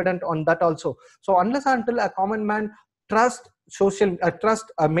political dividend on that also. So unless until a common man trust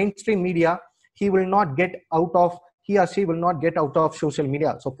mainstream media, he or she will not get out of social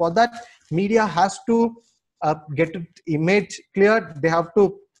media. So for that, media has to get its image cleared. They have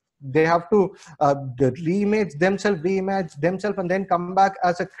to reimage themselves and then come back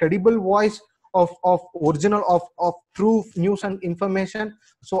as a credible voice of original of true news and information.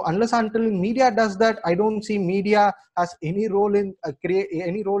 So unless until media does that, I don't see media has any role in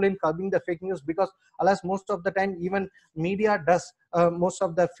curbing the fake news, because alas, most of the time even media does most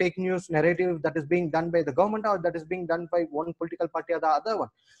of the fake news narrative that is being done by the government or that is being done by one political party or the other one.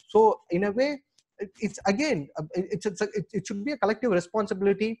 So in a way, it should be a collective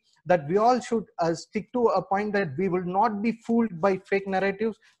responsibility that we all should stick to a point that we will not be fooled by fake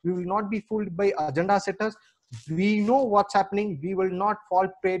narratives. We will not be fooled by agenda setters. We know what's happening. We will not fall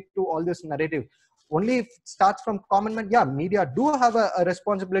prey to all this narrative. Only if it starts from common man. Yeah, media do have a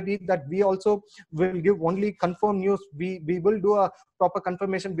responsibility that we also will give only confirmed news. We will do a proper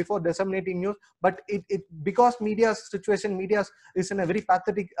confirmation before disseminating news. But because media is in a very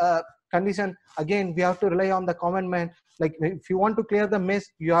pathetic condition, again, we have to rely on the common man. Like, if you want to clear the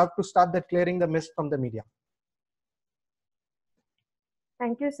mist, you have to start clearing the mist from the media.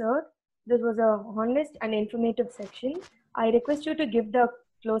 Thank you, sir. This was a honest and informative section. I request you to give the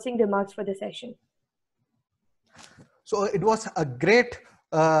closing remarks for the session. So it was a great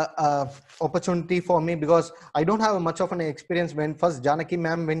opportunity for me, because I don't have much of an experience. When first Janaki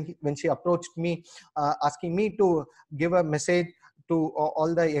ma'am, when she approached me asking me to give a message to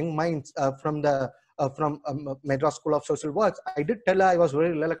all the young minds from Madras School of Social Works, I did tell her I was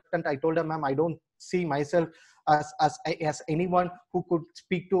very reluctant. I told her, ma'am, I don't see myself as anyone who could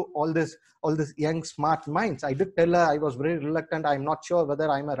speak to all this young smart minds. I did tell her I was very reluctant. I'm not sure whether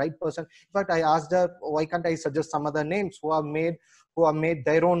I'm a right person. In fact, I asked her, why can't I suggest some other names who have made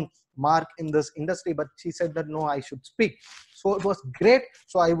their own mark in this industry? But she said that no, I should speak. So it was great.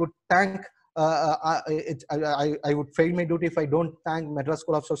 So I would thank I would fail my duty if I don't thank Madras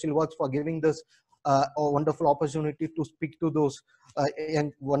School of Social Works for giving this a wonderful opportunity to speak to those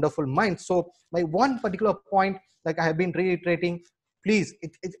young wonderful minds. So my one particular point, like I have been reiterating, please,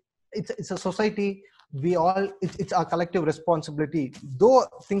 it's a society. We all, it's our collective responsibility. Though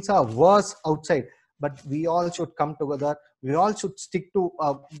things are worse outside, but we all should come together. We all should stick to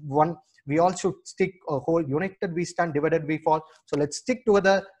one. We all should stick a whole. United we stand, divided we fall. So let's stick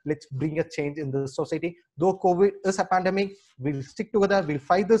together. Let's bring a change in the society. Though COVID is a pandemic, we'll stick together. We'll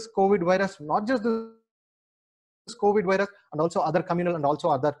fight this COVID virus, not just this COVID virus, and also other communal and also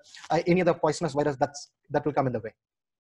other any other poisonous virus that will come in the way.